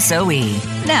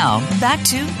AskTSOE. Now, back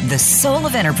to The Soul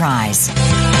of Enterprise.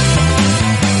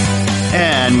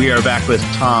 And we are back with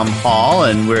Tom Hall,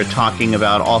 and we're talking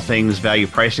about all things value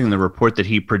pricing, the report that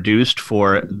he produced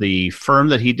for the firm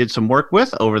that he did some work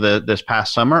with over this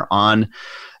past summer on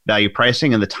value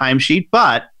pricing and the timesheet.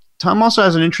 But Tom also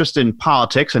has an interest in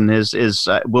politics and is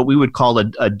what we would call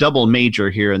a double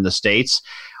major here in the States.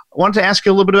 I wanted to ask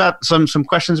you a little bit about some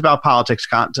questions about politics,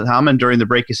 Tom, and during the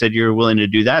break you said you were willing to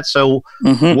do that. So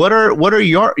what are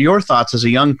your thoughts as a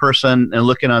young person and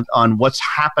looking on what's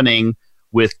happening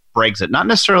with Brexit? Not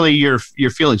necessarily your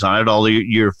feelings on it, although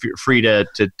you're free to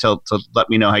let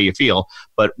me know how you feel,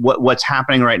 but what's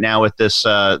happening right now with this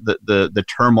the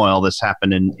turmoil that's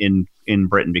happened in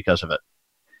Britain because of it?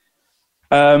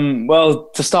 Well,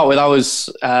 to start with, I was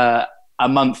a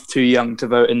month too young to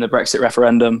vote in the Brexit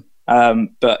referendum.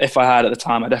 But if I had at the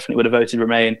time, I definitely would have voted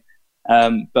Remain.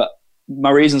 But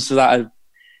my reasons for that are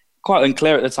quite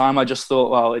unclear at the time. I just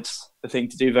thought, well, it's the thing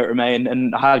to do, vote Remain.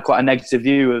 And I had quite a negative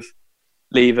view of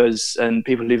Leavers and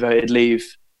people who voted Leave.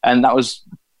 And that was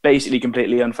basically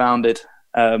completely unfounded.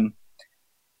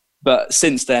 But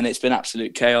since then, it's been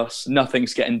absolute chaos.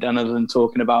 Nothing's getting done other than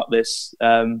talking about this,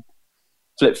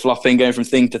 flip-flopping, going from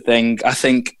thing to thing. I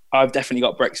think I've definitely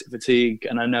got Brexit fatigue,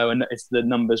 and I know it's the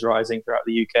numbers rising throughout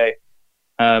the UK.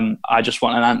 I just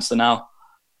want an answer now.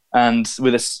 And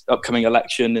with this upcoming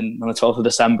election on the 12th of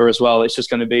December as well, it's just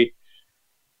going to be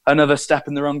another step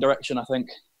in the wrong direction, I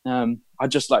think. I'd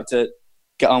just like to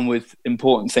get on with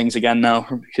important things again now,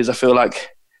 because I feel like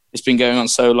it's been going on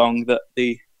so long that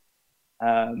the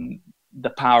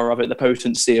power of it, the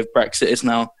potency of Brexit is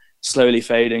now slowly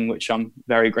fading, which I'm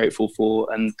very grateful for.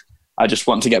 And I just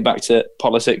want to get back to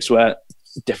politics where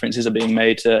differences are being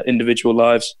made to individual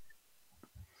lives.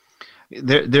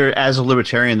 There, as a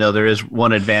libertarian, though, there is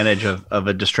one advantage of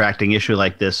a distracting issue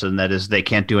like this, and that is they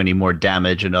can't do any more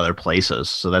damage in other places.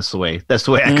 So that's the way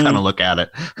I kind of look at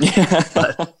it.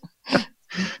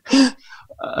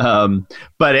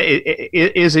 But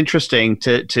it is interesting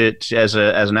to as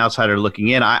an outsider looking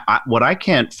in. What I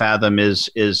can't fathom is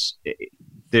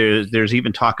there's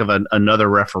even talk of another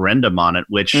referendum on it,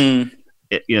 which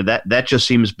that just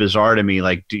seems bizarre to me.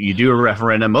 Like, do you do a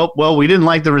referendum? Oh, well, we didn't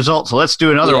like the result, so let's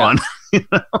do another one.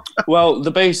 Well,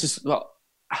 the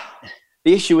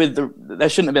issue with there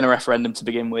shouldn't have been a referendum to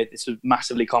begin with. It's a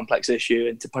massively complex issue,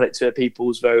 and to put it to a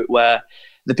people's vote where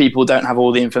the people don't have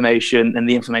all the information and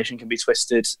the information can be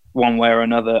twisted one way or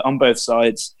another on both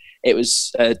sides. It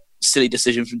was a silly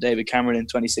decision from David Cameron in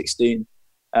 2016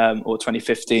 or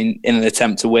 2015 in an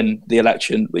attempt to win the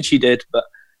election, which he did, but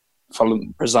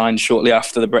resigned shortly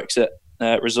after the Brexit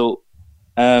result.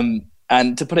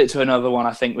 And to put it to another one,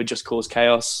 I think would just cause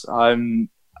chaos. I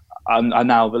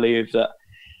now believe that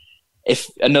if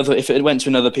it went to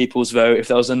another people's vote, if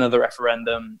there was another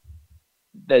referendum,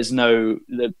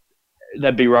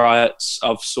 there'd be riots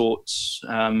of sorts.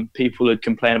 People would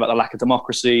complain about the lack of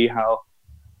democracy,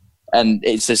 and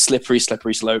it's a slippery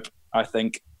slope, I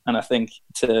think. And I think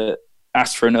to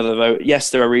ask for another vote, yes,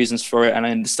 there are reasons for it, and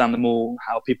I understand them all,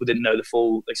 how people didn't know the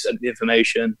full extent of the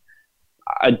information.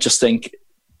 I just think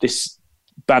this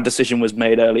bad decision was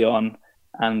made early on,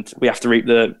 and we have to reap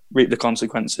the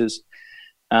consequences.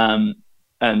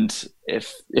 And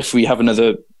if we have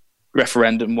another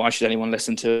referendum, why should anyone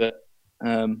listen to it?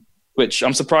 Which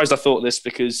I'm surprised I thought this,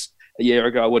 because a year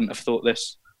ago I wouldn't have thought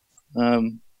this.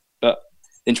 But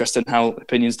interesting how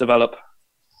opinions develop.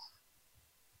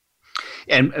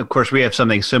 And of course, we have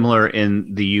something similar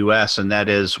in the U.S., and that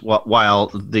is while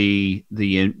the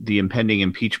impending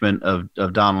impeachment of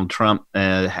Donald Trump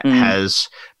has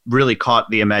really caught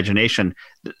the imagination,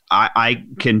 I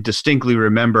can distinctly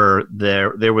remember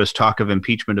there was talk of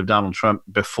impeachment of Donald Trump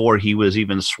before he was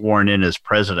even sworn in as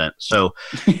president. So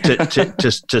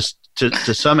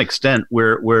to some extent,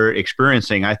 we're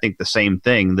experiencing, I think, the same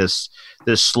thing. This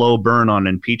slow burn on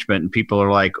impeachment, and people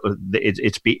are like,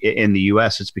 it's in the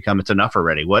U.S. it's enough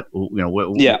already.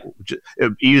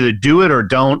 Either do it or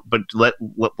don't, but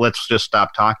let's just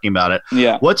stop talking about it.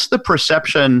 Yeah. What's the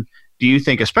perception, do you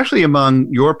think, especially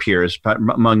among your peers, but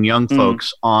among young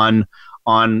folks, on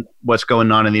what's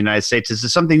going on in the United States? Is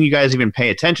this something you guys even pay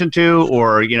attention to,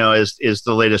 or is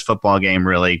the latest football game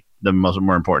really the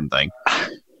more important thing?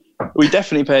 We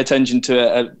definitely pay attention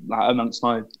to it amongst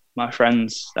my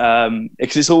friends,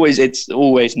 because it's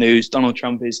always news. Donald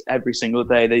Trump is every single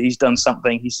day that he's done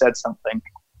something, he said something,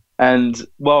 and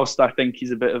whilst I think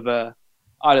he's a bit of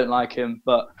I don't like him,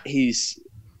 but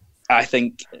I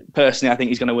think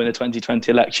he's going to win the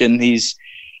 2020 election.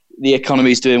 The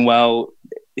economy's doing well.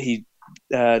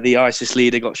 The ISIS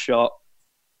leader got shot.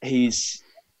 He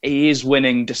is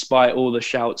winning despite all the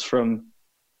shouts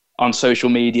on social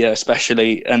media,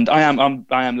 especially. And I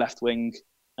am left wing,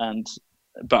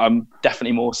 but I'm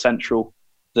definitely more central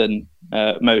than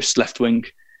most left wing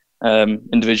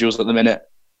individuals at the minute.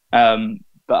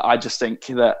 But I just think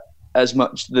that as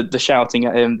much the shouting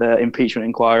at him, the impeachment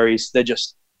inquiries, they're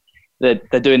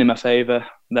doing him a favor.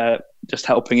 They're just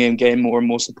helping him gain more and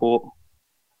more support.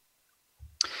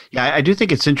 Yeah, I do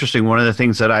think it's interesting. One of the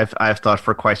things that I've thought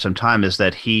for quite some time is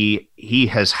that he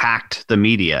has hacked the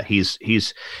media.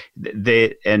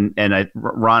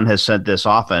 Ron has said this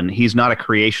often. He's not a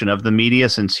creation of the media,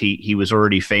 since he was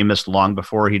already famous long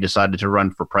before he decided to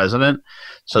run for president.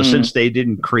 So since they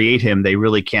didn't create him, they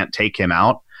really can't take him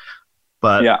out.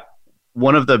 But yeah.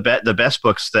 One of the best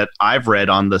books that I've read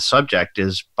on the subject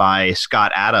is by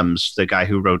Scott Adams, the guy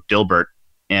who wrote Dilbert,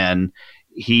 and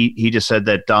he just said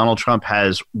that Donald Trump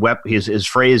has his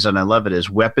phrase, and I love it, is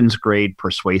weapons grade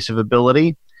persuasive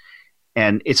ability.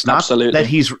 And it's not that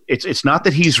it's not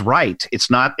that he's right. It's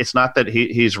not that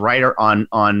he's right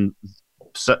on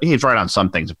so he's right on some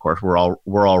things. Of course, we're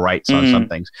all right on some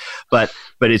things, but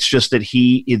it's just that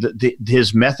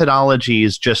his methodology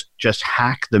is just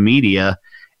hack the media.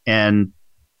 And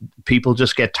people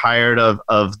just get tired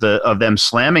of them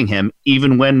slamming him,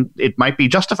 even when it might be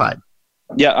justified.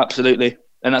 Yeah, absolutely.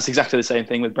 And that's exactly the same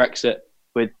thing with Brexit,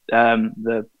 with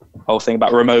the whole thing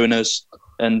about Ramonas,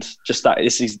 and just that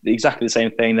it's exactly the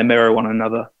same thing. They mirror one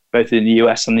another, both in the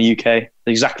US and the UK.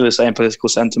 Exactly the same political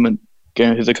sentiment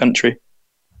going through the country.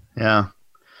 Yeah.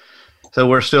 So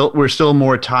we're still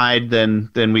more tied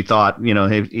than we thought,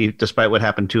 despite what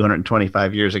happened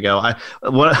 225 years ago.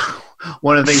 One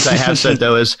of the things I have said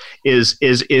though is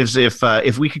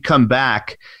if we could come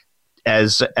back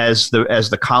as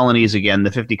the colonies again,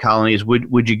 the 50 colonies,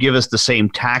 would you give us the same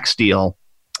tax deal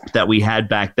that we had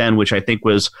back then, which I think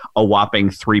was a whopping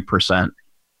 3%?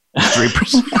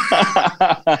 3%.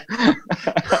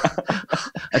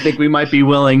 I think we might be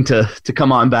willing to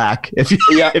come on back if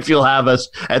you'll have us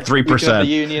at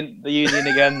 3%. The union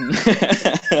again.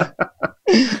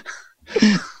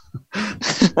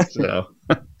 So,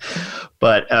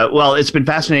 but well, it's been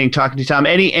fascinating talking to you, Tom.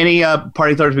 Any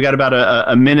party thoughts? We got about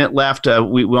a minute left.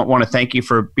 We want to thank you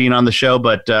for being on the show,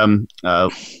 but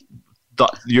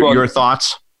your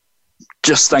thoughts?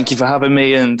 Just thank you for having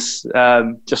me, and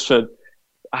just for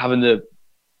having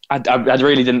I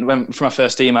really didn't, from my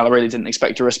first email, I really didn't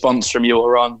expect a response from you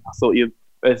or Ron. I thought you were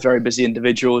both very busy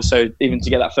individuals. So even to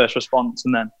get that first response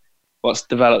and then what's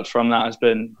developed from that has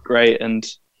been great. And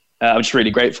I'm just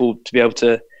really grateful to be able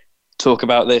to talk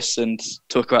about this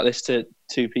to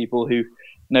two people who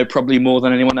know probably more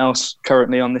than anyone else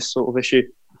currently on this sort of issue.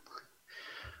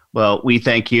 Well, we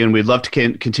thank you, and we'd love to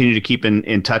continue to keep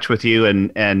in touch with you,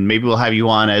 and maybe we'll have you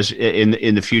on as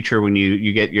in the future when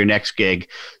you get your next gig.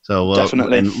 So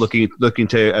definitely, and looking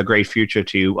to a great future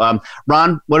to you.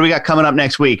 Ron, what do we got coming up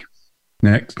next week?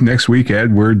 Next week,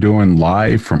 Ed, we're doing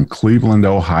live from Cleveland,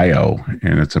 Ohio,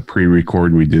 and it's a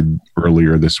pre-record we did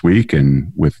earlier this week,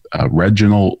 and with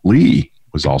Reginald Lee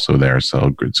was also there.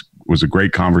 So it was a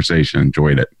great conversation.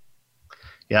 Enjoyed it.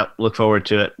 Yep, look forward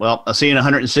to it. Well, I'll see you in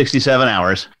 167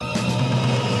 hours.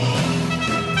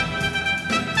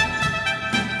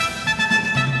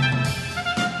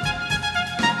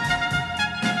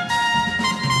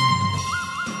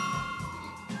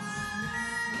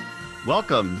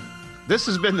 Welcome. This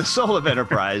has been the Soul of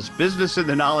Enterprise, Business in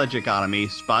the Knowledge Economy,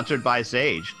 sponsored by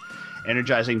Sage,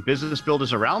 energizing business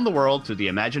builders around the world through the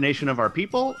imagination of our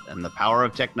people and the power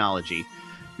of technology.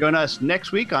 Join us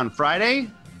next week on Friday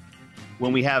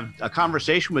when we have a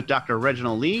conversation with Dr.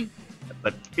 Reginald Lee.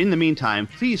 But in the meantime,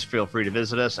 please feel free to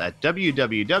visit us at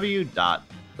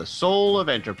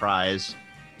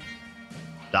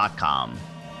www.thesoulofenterprise.com.